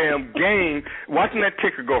watching this damn game, watching that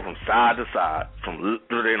ticker go from side to side, from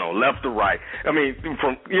left to right. I mean,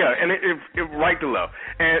 and it right to left,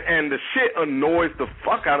 and the shit annoys the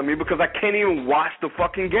fuck out of me because I can't even watch the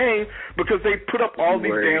fucking game because they put up all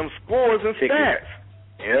these damn scores and stats.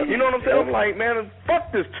 Yep. You know what I'm saying? I'm like, man,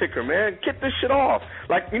 fuck this ticker, man. Get this shit off.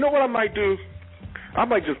 Like, you know what I might do? I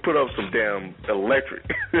might just put up some damn electric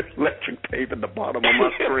tape at the bottom of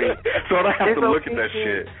my screen so I don't have to look at that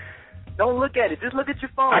shit. Don't look at it. Just look at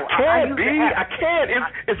your phone. I can't, I can't.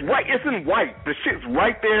 It's white. It's in white. The shit's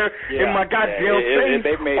right there in my goddamn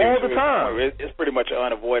face all the time. It's pretty much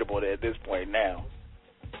unavoidable at this point now.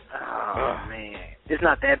 Oh man, it's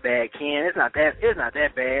not that bad, Ken. It's not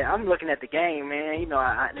that bad. I'm looking at the game, man.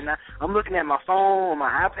 I'm looking at my phone, on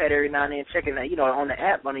my iPad every now and then, checking that, on the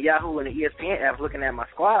app, on the Yahoo and the ESPN app, looking at my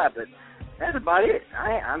squad. But that's about it.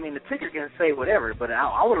 I mean, the ticker can say whatever, but I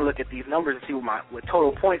want to look at these numbers and see what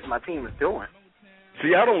total points my team is doing.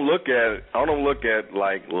 See, I don't look at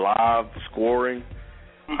like live scoring.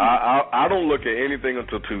 I don't look at anything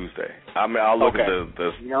until Tuesday. I mean, I'll look at the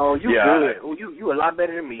good. You a lot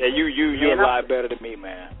better than me. Yeah, you a lot better than me,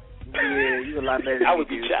 man. Yeah, you a lot better than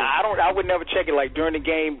me. I would never check it like during the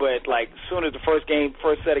game, but like as soon as the first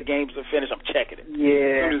set of games are finished, I'm checking it.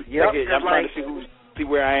 Yeah, I'm trying to see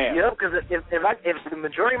where I am. Yep, because if the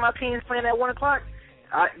majority of my team is playing at 1 o'clock,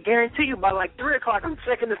 I guarantee you by like 3 o'clock I'm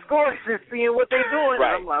checking the scores and seeing what they're doing.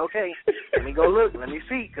 Right. And I'm like, okay, let me go look, let me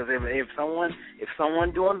see, because if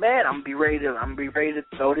someone doing bad, I'm gonna be ready to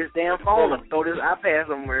throw this damn phone or throw this iPad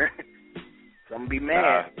somewhere. So I'm gonna be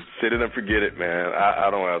mad. Sit it and forget it, man.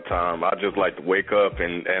 I don't have time. I just like to wake up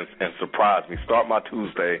and surprise me. Start my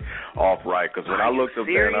Tuesday off right, because when I looked up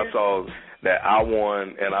there and I saw that I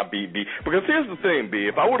won and I beat B. Because here's the thing, B.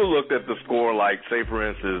 If I would have looked at the score, like, say, for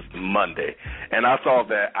instance, Monday, and I saw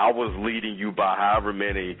that I was leading you by however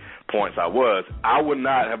many points I would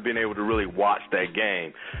not have been able to really watch that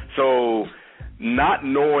game. So not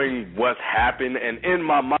knowing what's happened and in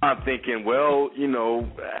my mind thinking, well,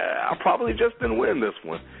 I probably just didn't win this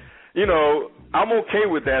one. I'm okay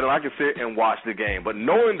with that, and I can sit and watch the game. But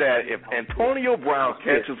knowing that if Antonio Brown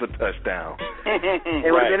catches a touchdown,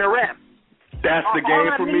 it would have been a wrap. That's the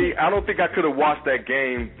game for me. I don't think I could have watched that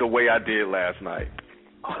game the way I did last night.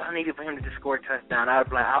 all I needed for him to just score a touchdown, I would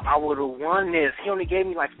be like, I would have won this. He only gave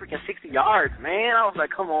me like freaking 60 yards, man. I was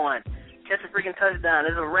like, come on, catch a freaking touchdown.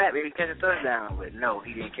 It's a wrap if he catch a touchdown. But no,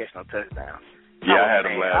 he didn't catch no touchdown. Yeah, I had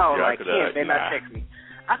him last year. I was like, Ken, better not text me.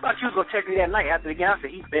 I thought you was gonna text me that night after the game. I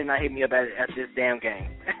said, he better not hit me up at this damn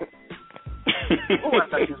game. I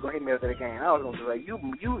thought you was gonna hit me up at the game. I was gonna be like, you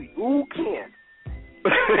Ken.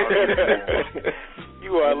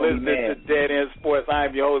 You are listening to Dead End Sports.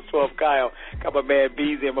 I'm your host, 12 Kyle. Got my man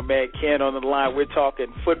Beezy and my man Ken on the line. We're talking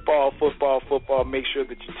football. Make sure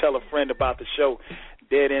that you tell a friend about the show.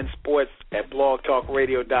 Dead End Sports at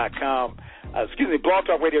blogtalkradio.com.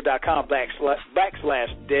 blogtalkradio.com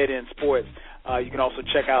 / Dead End Sports. You can also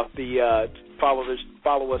check out the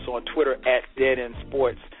follow us on Twitter at Dead End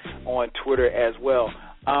Sports on Twitter as well.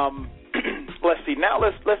 Let's see. Now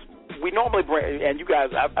let's. We normally bring, and you guys,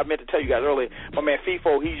 I meant to tell you guys earlier, my man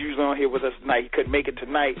FIFO, he's usually on here with us tonight. He couldn't make it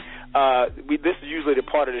tonight. This is usually the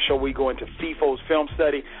part of the show we go into FIFO's film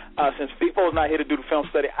study. Since FIFO's not here to do the film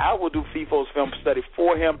study, I will do FIFO's film study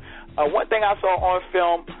for him. One thing I saw on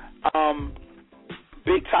film,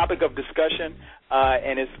 big topic of discussion,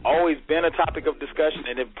 and it's always been a topic of discussion,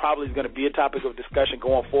 and it probably is going to be a topic of discussion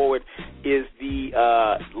going forward, is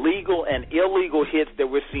the legal and illegal hits that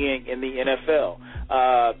we're seeing in the NFL.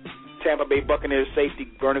 Tampa Bay Buccaneers safety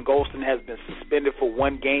Vernon Golston has been suspended for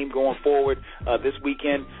one game going forward this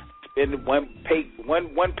weekend. Suspended one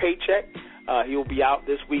paycheck. He will be out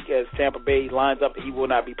this week as Tampa Bay lines up. He will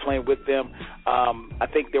not be playing with them. I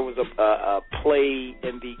think there was a play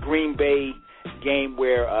in the Green Bay game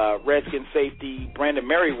where Redskins safety Brandon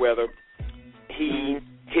Merriweather, he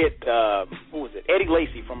hit Eddie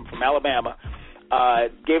Lacy from Alabama,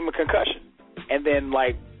 gave him a concussion, and then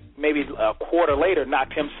maybe a quarter later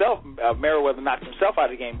Merriweather knocked himself out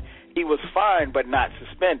of the game. He was fined but not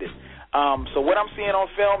suspended. So what I'm seeing on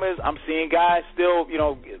film is I'm seeing guys still,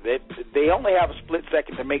 they only have a split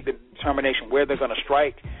second to make the determination where they're going to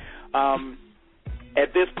strike.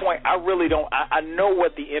 At this point, I really don't. I know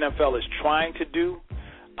what the NFL is trying to do,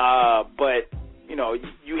 but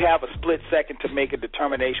you have a split second to make a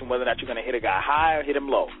determination whether or not you're going to hit a guy high or hit him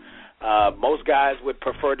low. Most guys would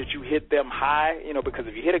prefer that you hit them high, because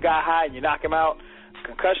if you hit a guy high and you knock him out,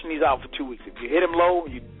 concussion, he's out for 2 weeks. If you hit him low,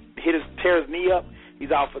 you tear his knee up,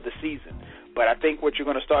 he's out for the season. But I think what you're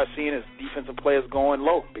going to start seeing is defensive players going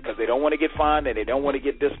low because they don't want to get fined and they don't want to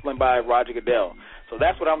get disciplined by Roger Goodell. So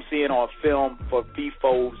that's what I'm seeing on film for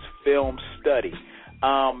FIFO's film study.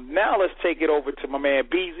 Now let's take it over to my man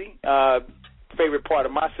Beezy, favorite part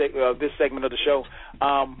of this segment of the show,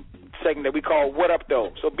 segment that we call What Up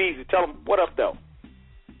Though. So Beezy, tell them what up though.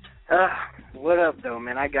 What up though,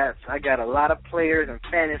 man? I got a lot of players and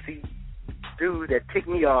fantasy dudes that tick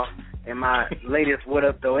me off in my latest What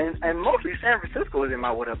Up Though, and mostly San Francisco is in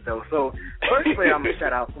my What Up Though. So first player I'm gonna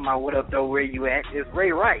shout out for my What Up Though, where you at, is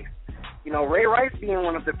Ray Rice. Ray Rice being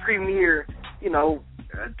one of the premier,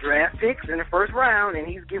 draft picks in the first round, and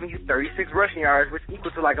he's giving you 36 rushing yards, which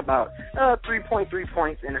equals to about 3.3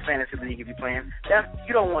 points in the fantasy league if you're playing.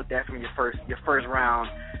 You don't want that from your first round,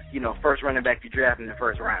 first running back you draft in the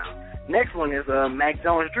first round. Next one is Mac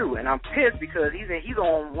Jones-Drew, and I'm pissed because he's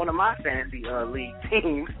on one of my fantasy league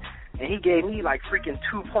teams, and he gave me freaking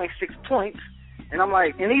 2.6 points, and I'm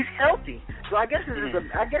like, and he's healthy. So I guess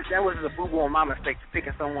I guess that was a boo-boo on my mistake,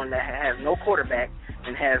 picking someone that has no quarterback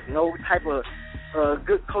and has no type of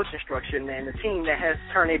good coaching structure, and the team that has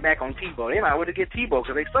turned their back on Tebow. They might want to get Tebow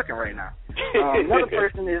because they sucking right now. Another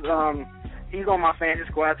person is he's on my fantasy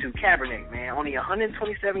squad too, Kaepernick, man. Only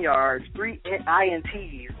 127 yards, 3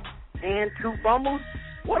 INTs, and 2 fumbles.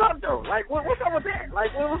 What up, though? What's up with that?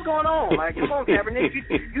 What's going on? Come on, Kaepernick.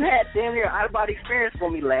 You had damn near out-of-body experience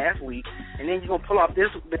for me last week, and then you're going to pull off this.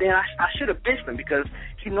 But then I should have benched him because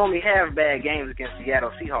he normally has bad games against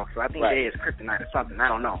Seattle Seahawks. So I think they is kryptonite or something. I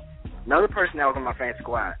don't know. Another person that was on my fantasy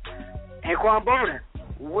squad, Anquan Boldin.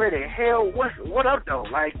 Where the hell? What up, though?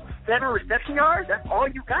 7 reception yards? That's all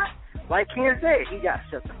you got? Like Ken said, he got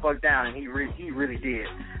shut the fuck down, and he really did.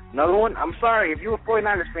 Another one, I'm sorry, if you're a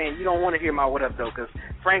 49ers fan, you don't want to hear my What Up, though, because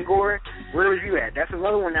Frank Gore, where was you at? That's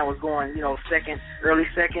another one that was going, early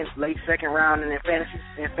second, late second round in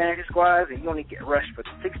fantasy squads, and you only get rushed for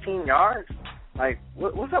 16 yards?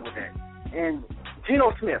 What's up with that? And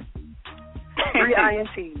Geno Smith, 3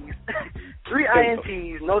 INTs. 3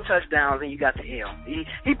 INTs, no touchdowns, and you got the L.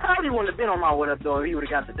 He probably wouldn't have been on my What Up, though, if he would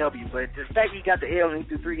have got the W, but the fact he got the L and he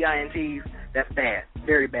threw 3 INTs, that's bad,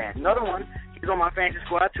 very bad. Another one, he's on my fantasy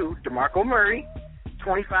squad, too, DeMarco Murray,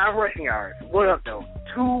 25 rushing yards. What up, though?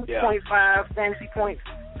 2.5 fantasy points.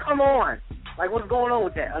 Come on. What's going on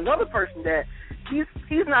with that? Another person that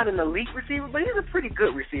he's not an elite receiver, but he's a pretty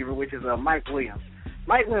good receiver, which is Mike Williams.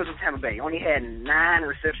 Mike Williams from Tampa Bay only had 9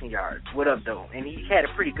 reception yards. What up, though? And he had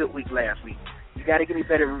a pretty good week last week. You got to give me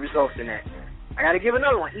better results than that. I got to give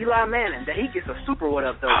another one, Eli Manning, that he gets a super what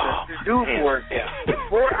up, though. This dude for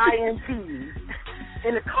 4 INTs,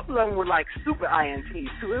 and a couple of them were like super INTs,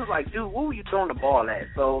 too. It was like, dude, where were you throwing the ball at?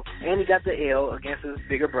 So, and he got the L against his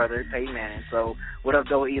bigger brother, Peyton Manning. So, what up,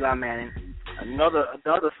 though, Eli Manning? Another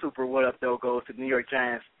super what up, though, goes to the New York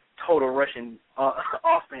Giants total rushing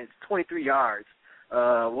offense, 23 yards.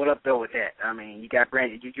 What up, though, with that? I mean, you got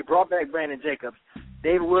Brandon. You brought back Brandon Jacobs.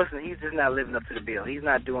 David Wilson, he's just not living up to the bill. He's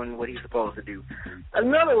not doing what he's supposed to do.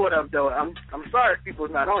 Another what up, though. I'm sorry if people's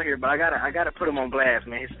not on here, but I gotta put him on blast,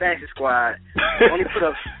 man. His fantasy squad only put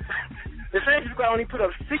up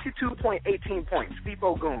 62.18 points.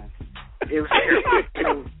 FIFO Goons. It was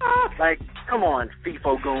terrible. Like, come on,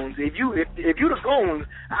 FIFO Goons. If you the Goons,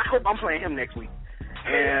 I hope I'm playing him next week.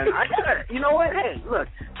 And I gotta, you know what? Hey, look,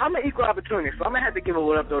 I'm an equal opportunity, so I'm gonna have to give a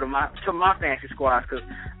what up though to my fantasy squads because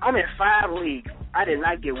I'm in 5 leagues. I did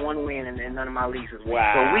not get 1 win in none of my leagues this week.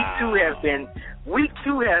 Wow. So week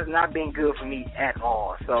two has not been good for me at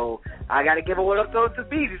all. So I gotta give a what up though to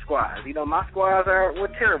Beezy squads. You know, my squads were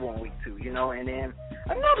terrible in week 2. You know, and then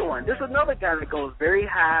another one. This is another guy that goes very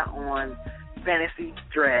high on fantasy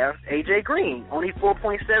drafts. AJ Green, only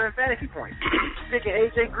 4.7 fantasy points. Picking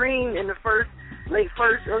AJ Green in the late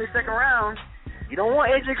first, early second round, you don't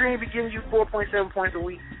want AJ Green to be giving you 4.7 points a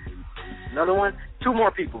week. Another one, 2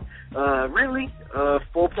 more people. Ridley,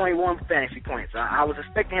 4.1 fantasy points. I was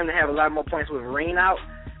expecting him to have a lot more points with Rain out,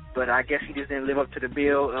 but I guess he just didn't live up to the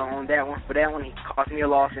bill on that one. For that one, he cost me a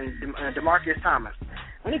loss. And DeMarcus Thomas,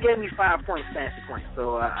 only gave me 5 points fantasy points.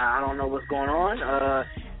 So I don't know what's going on.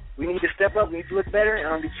 We need to step up. We need to look better.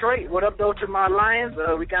 Detroit, what up, though, to my Lions?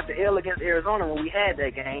 We got the L against Arizona when we had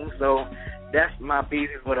that game. So that's my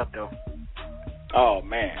business. What up, though? Oh,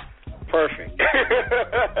 man. Perfect. Hey,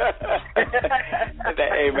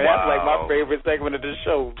 man, wow. That's like my favorite segment of the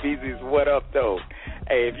show, Beezy's What Up, Though.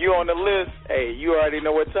 Hey, if you're on the list, hey, you already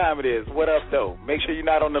know what time it is. What up, though? Make sure you're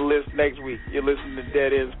not on the list next week. You're listening to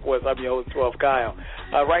Dead End Sports. I'm your host, 12 Kyle.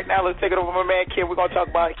 Right now, let's take it over to my man, Ken. We're going to talk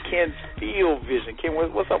about Ken's field vision. Ken,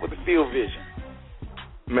 what's up with the field vision?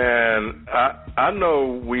 Man, I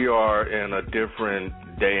know we are in a different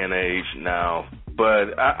day and age now,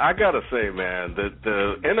 but I got to say, man,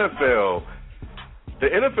 the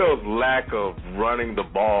NFL's lack of running the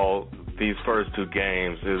ball these first 2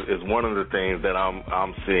 games is one of the things that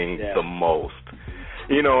I'm seeing the most.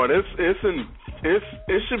 You know, and it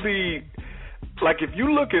should be like if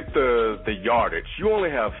you look at the yardage, you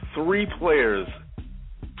only have 3 players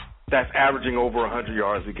that's averaging over 100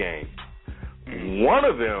 yards a game. One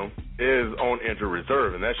of them is on injured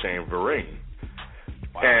reserve, and that's Shane Vereen.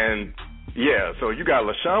 Wow. And yeah, so you got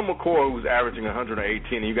LaShawn McCoy, who's averaging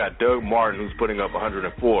 118, and you got Doug Martin, who's putting up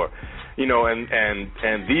 104. You know, and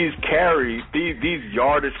these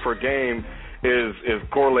yardage per game is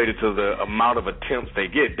correlated to the amount of attempts they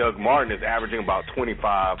get. Doug Martin is averaging about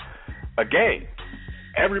 25 a game.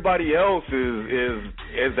 Everybody else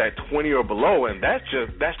is at 20 or below, and that's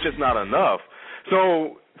just not enough.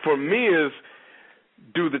 So for me,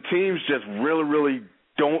 do the teams just really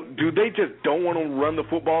don't want to run the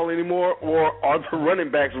football anymore, or are the running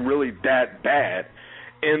backs really that bad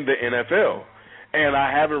in the NFL? And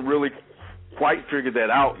I haven't really quite figured that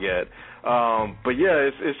out yet. But yeah,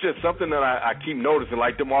 it's just something that I keep noticing.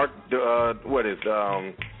 Like DeMarco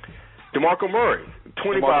Murray,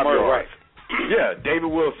 25 yards. Right. Yeah,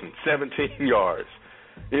 David Wilson, 17 yards.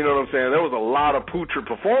 You know what I'm saying? There was a lot of putrid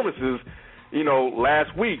performances, you know,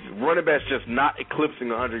 last week. Running backs just not eclipsing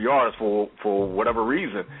 100 yards for whatever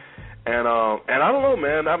reason. And I don't know,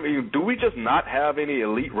 man. I mean, do we just not have any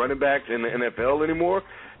elite running backs in the NFL anymore?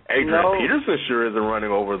 Adrian Peterson sure isn't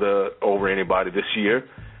running over anybody this year.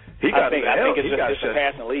 I think it's just a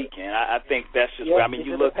passing league, Ken. I think that's just. I mean,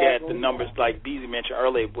 you look at the numbers like Beezy mentioned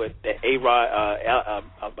earlier with the A-Rod. I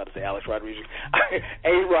was about to say Alex Rodriguez.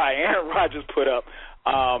 A-Rod, Aaron Rodgers put up.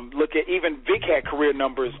 Look at even Vic had career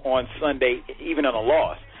numbers on Sunday, even on a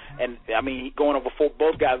loss. And I mean,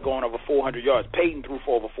 both guys going over 400 yards. Peyton threw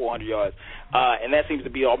for over 400 yards, and that seems to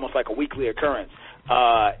be almost like a weekly occurrence.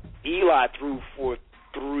 Eli threw for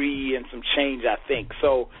 3 and some change, I think.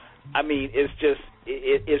 So, I mean, it's just.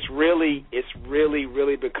 It's really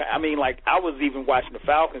because I mean, like I was even watching the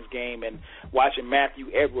Falcons game and watching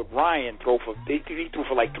Matthew Edward Ryan throw for he threw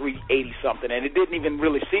for like 380 something, and it didn't even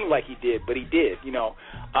really seem like he did, but he did. You know,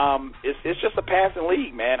 it's just a passing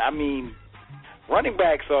league, man. I mean, running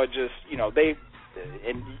backs are just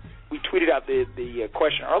and we tweeted out the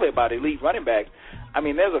question earlier about elite running backs. I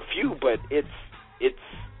mean, there's a few, but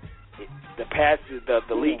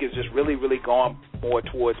the league is just really gone more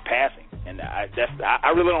towards passing, and I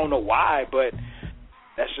really don't know why, but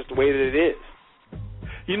that's just the way that it is.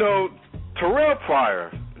 You know, Terrell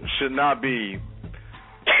Pryor should not be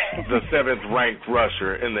the 7th-ranked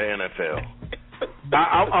rusher in the NFL.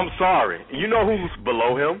 I'm sorry. You know who's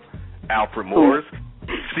below him? Alfred Morris,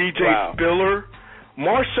 C.J. Spiller,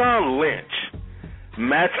 Marshawn Lynch,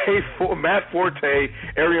 Matt Forte,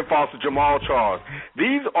 Arian Foster, Jamal Charles.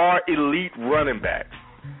 These are elite running backs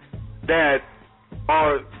that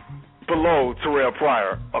are below Terrell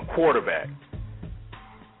Pryor, a quarterback.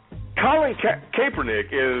 Colin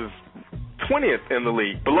Kaepernick is 20th in the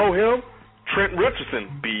league. Below him, Trent Richardson,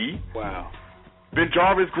 B. Wow.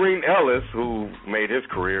 BenJarvus Green Ellis, who made his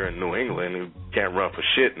career in New England, who can't run for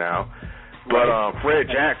shit now. But Fred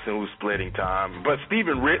Jackson, who's splitting time. But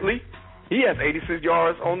Stephen Ridley, he has 86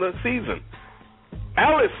 yards on the season.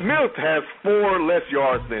 Alex Smith has 4 less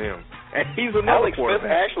yards than him, and he's another Alex quarterback.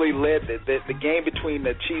 Smith actually led the game between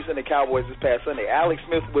the Chiefs and the Cowboys this past Sunday. Alex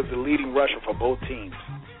Smith was the leading rusher for both teams.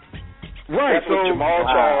 Right. That's with Jamal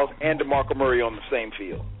Charles and DeMarco Murray on the same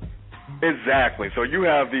field. Exactly. So you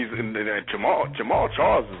have these. And Jamal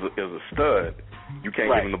Charles is a stud. You can't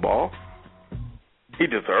give him the ball. He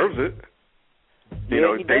deserves it. You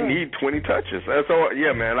know, they need 20 touches. So,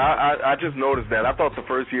 yeah, man, I just noticed that. I thought the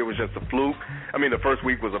first year was just a fluke. I mean, the first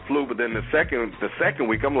week was a fluke, but then the second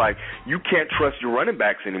week, I'm like, you can't trust your running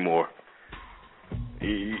backs anymore.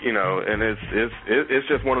 You know, and it's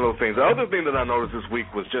just one of those things. The other thing that I noticed this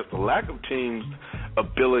week was just the lack of teams'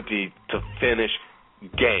 ability to finish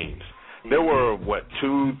games. There were,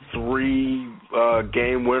 2-3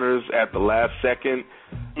 game winners at the last second.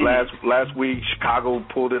 Last week, Chicago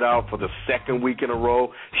pulled it out for the second week in a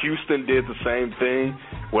row. Houston did the same thing,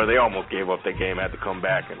 where they almost gave up their game, had to come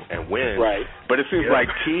back and win. Right. But it seems like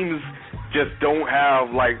teams just don't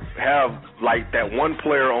have that one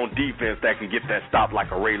player on defense that can get that stop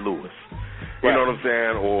like a Ray Lewis. You know what I'm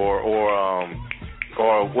saying? Or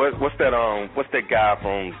what's that guy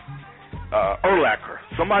from Urlacher?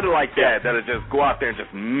 Somebody like that'll just go out there and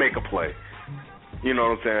just make a play. You know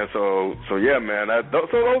what I'm saying? So yeah, man. So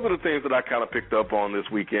those are the things that I kind of picked up on this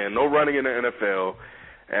weekend. No running in the NFL,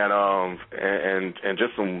 and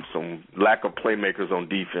just some lack of playmakers on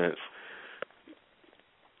defense.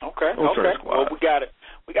 Okay. Well, we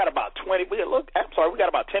got about 20. We got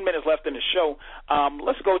about 10 minutes left in the show.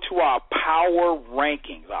 Let's go to our power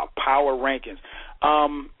rankings.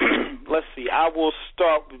 Let's see. I will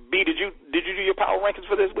start. B, did you do your power rankings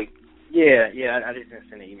for this week? Yeah. I just didn't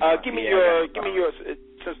send an email. Give me your since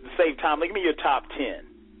to save time. Give me your top 10.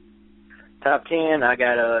 Top 10. I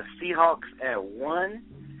got Seahawks at 1.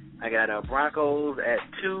 I got Broncos at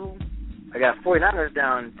 2. I got 49ers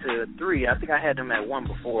down to 3. I think I had them at 1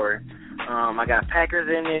 before. I got Packers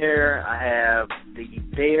in there. I have the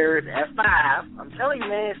Bears at 5. I'm telling you,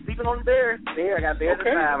 man, sleeping on the Bears. I got Bears at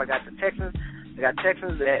 5. I got the Texans. I got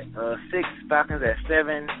Texans at 6. Falcons at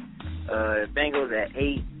 7. Bengals at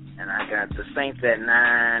 8. And I got the Saints at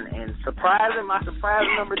 9. And my surprise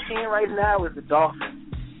number 10 right now is the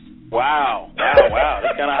Dolphins. Wow. That's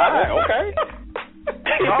kind of high. Okay.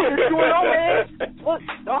 Dolphins doing on, man. Look,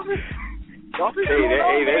 Dolphins.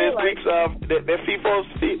 That speaks of their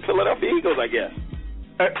Philadelphia Eagles, I guess.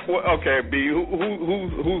 Okay, B.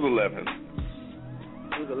 Who's 11?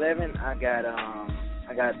 Who's 11? I got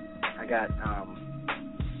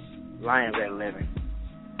Lions at 11.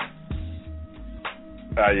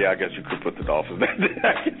 Yeah, I guess you could put the Dolphins there.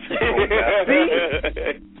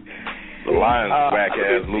 The Lions back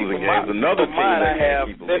ass losing games. Another team I have.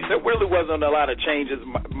 There really wasn't a lot of changes.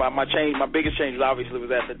 My biggest change obviously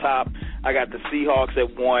was at the top. I got the Seahawks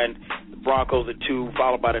at 1, the Broncos at 2,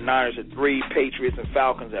 followed by the Niners at 3, Patriots and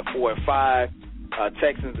Falcons at 4 and 5,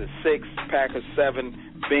 Texans at 6, Packers 7,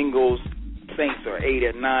 Bengals, Saints are 8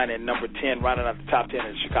 and 9, and number 10, rounding out the top 10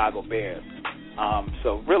 is Chicago Bears.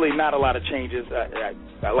 So really not a lot of changes.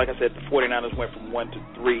 Like I said, the 49ers went from 1 to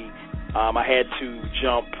 3. I had to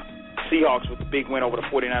jump Seahawks with the big win over the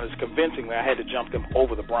 49ers convincingly. I had to jump them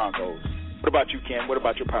over the Broncos. What about you, Ken? What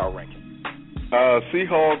about your power ranking?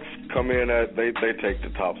 Seahawks come in they take the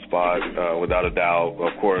top spot without a doubt.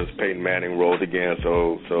 Of course, Peyton Manning rolled again,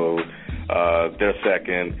 so they're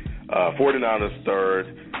second. 49ers third.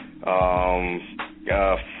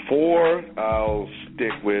 4, I'll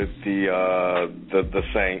stick with the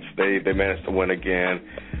Saints. They managed to win again,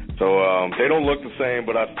 so they don't look the same,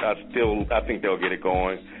 but I think they'll get it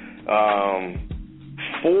going. 4,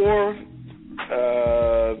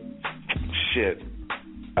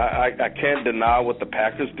 I can't deny what the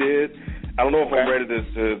Packers did. I don't know if I'm ready to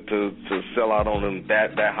sell out on them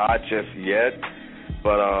that high just yet,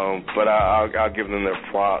 But I'll give them their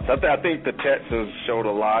props. I think the Texans showed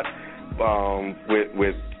a lot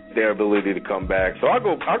with their ability to come back. So I'll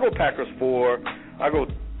go Packers 4. I'll go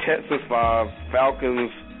Texans 5.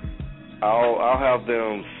 Falcons. I'll have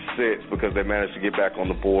them 6 because they managed to get back on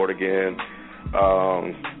the board again.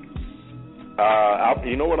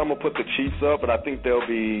 You know what? I'm gonna put the Chiefs up, but I think they'll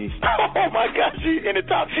be. Oh my gosh, you in the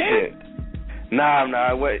top 10?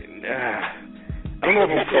 Nah, wait. I don't know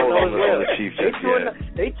if I'm sold on the Chiefs just yet.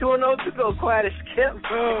 They 2-0 to go quiet as kept.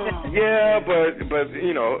 Yeah, but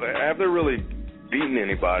you know, have they really beaten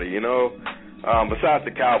anybody? You know, besides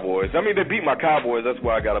the Cowboys. I mean, they beat my Cowboys. That's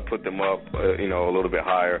why I got to put them up, a little bit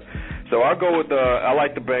higher. So I'll go with I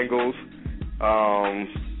like the Bengals.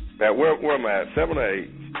 Where am I at? 7 or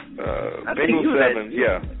 8? Bengals 7.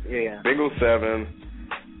 Yeah. Bengals 7.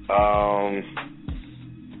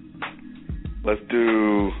 Let's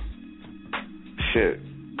do.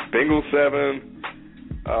 Bengals 7.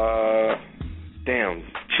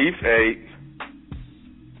 Chiefs 8.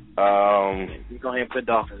 You go ahead and put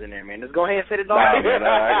Dolphins in there, man. Just go ahead and say the Dolphins.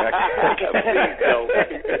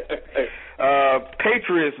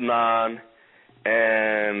 Patriots 9.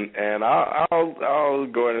 And I'll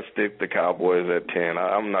go ahead and stick the Cowboys at 10.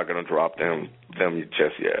 I'm not going to drop them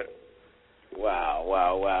just yet.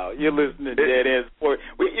 Wow. You're listening to Dead End Sports.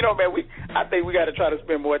 I think we got to try to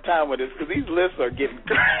spend more time with this because these lists are getting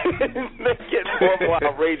more and more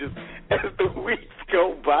outrageous as the weeks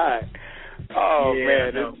go by. Oh,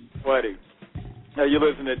 man, it's funny. Now, you're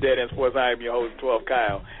listening to Dead End Sports. I am your host, 12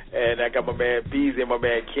 Kyle. And I got my man Beezy and my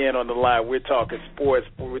man Ken on the line. We're talking sports.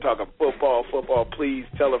 We're talking football. Please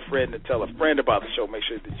tell a friend and tell a friend about the show. Make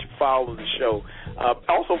sure that you follow the show.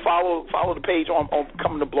 Also follow the page on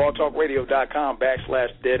coming to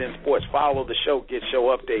blogtalkradio.com/Dead End Sports. Follow the show. Get show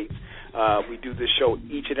updates. We do this show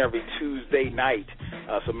each and every Tuesday night.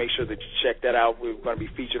 So make sure that you check that out. We're going to be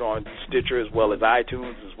featured on Stitcher as well as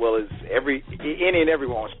iTunes, as well as any and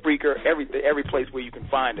everyone, Spreaker, every place where you can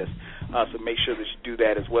find us. So make sure that you do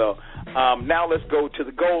that as well. Now let's go to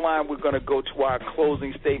the goal line. We're going to go to our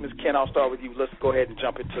closing statements. Ken, I'll start with you. Let's go ahead and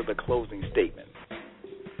jump into the closing statement.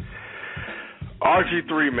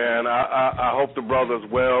 RG3, man, I hope the brother's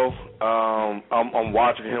well. I'm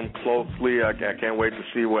watching him closely. I can't wait to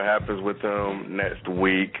see what happens with him next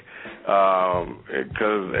week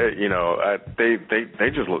because they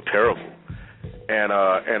just look terrible, and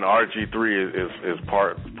RG3 is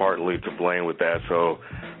partly to blame with that. So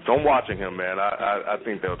I'm watching him, man. I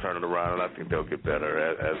think they'll turn it around, and I think they'll get better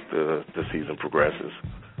as the season progresses.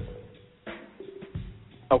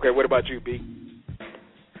 Okay, what about you, B?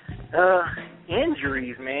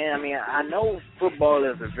 Injuries, man. I mean, I know football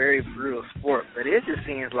is a very brutal sport, but it just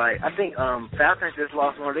seems like I think Falcons just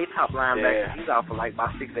lost one of their top linebackers. He's out for like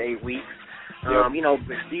about 6 to 8 weeks.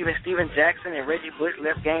 Steven Jackson and Reggie Bush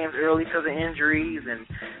left games early because of injuries, and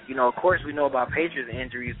of course we know about Patriots'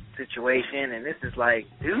 injury situation, and this is like,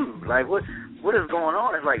 dude, like what is going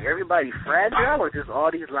on? It's like everybody fragile, or just all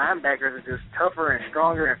these linebackers are just tougher and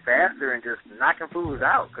stronger and faster and just knocking fools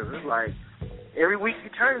out? Because it's like every week you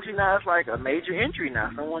turn to now, it's like a major injury now.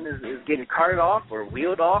 Someone is getting carted off or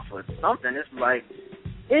wheeled off or something. It's like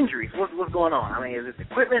injuries. What's going on? I mean, is the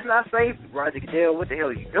equipment's not safe? Roger Goodell, what the hell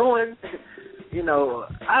are you doing?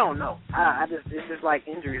 I don't know. It's just like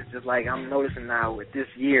injuries, just like I'm noticing now with this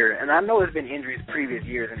year. And I know it's been injuries previous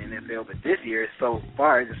years in the NFL, but this year so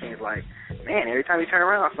far it just seems like, man, every time you turn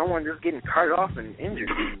around, someone just getting carted off and injured,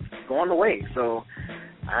 going away. So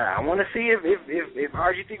I want to see if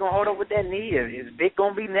RG3 gonna hold up with that knee. Is Vic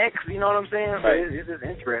gonna be next? You know what I'm saying? Right. So it's just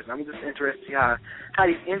interesting. I'm just interested to see how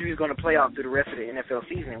these injuries gonna play out through the rest of the NFL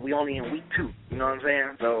season. We only in week 2. You know what I'm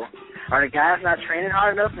saying? So are the guys not training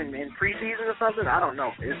hard enough in preseason or something? I don't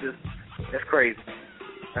know. That's crazy.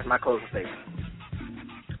 That's my closing statement.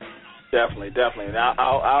 Definitely. And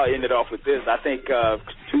I'll end it off with this. I think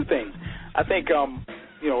 2 things. I think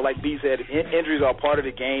like B said, injuries are part of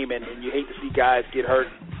the game, and you hate to see guys get hurt.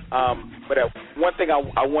 But one thing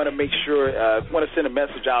I want to make sure, want to send a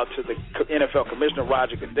message out to the NFL Commissioner,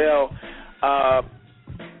 Roger Goodell.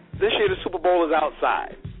 This year the Super Bowl is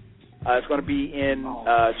outside. It's going to be in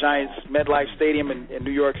Giants MetLife Stadium in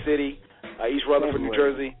New York City, East Rutherford, New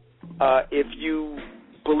Jersey. If you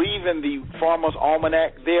believe in the Farmer's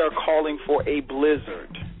Almanac, they are calling for a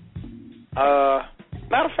blizzard.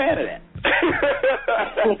 Not a fan of that.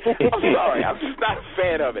 I'm sorry, I'm just not a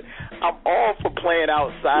fan of it. I'm all for playing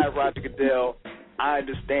outside, Roger Goodell. I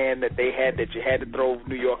understand that you had to throw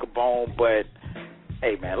New York a bone, but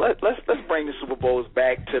hey, man, let's bring the Super Bowls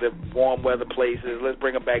back to the warm weather places. Let's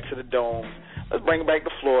bring them back to the domes. Let's bring it back to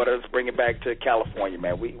Florida. Let's bring it back to California,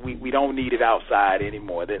 man. We don't need it outside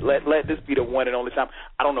anymore. Let this be the one and only time.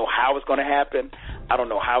 I don't know how it's going to happen. I don't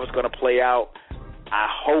know how it's going to play out. I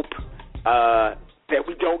hope that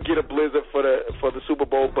we don't get a blizzard for the Super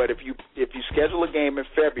Bowl. But if you schedule a game in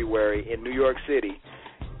February in New York City,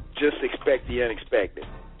 just expect the unexpected.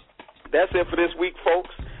 That's it for this week,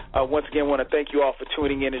 folks. Once again, I want to thank you all for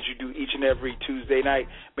tuning in as you do each and every Tuesday night.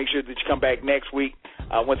 Make sure that you come back next week.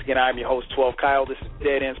 Once again, I'm your host, 12 Kyle. This is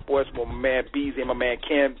Dead End Sports with my man Beasley and my man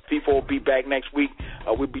Ken. FIFA will be back next week.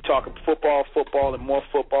 We'll be talking football, and more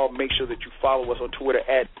football. Make sure that you follow us on Twitter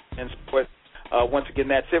at Dead End Sports. Once again,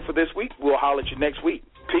 that's it for this week. We'll holler at you next week.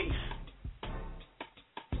 Peace.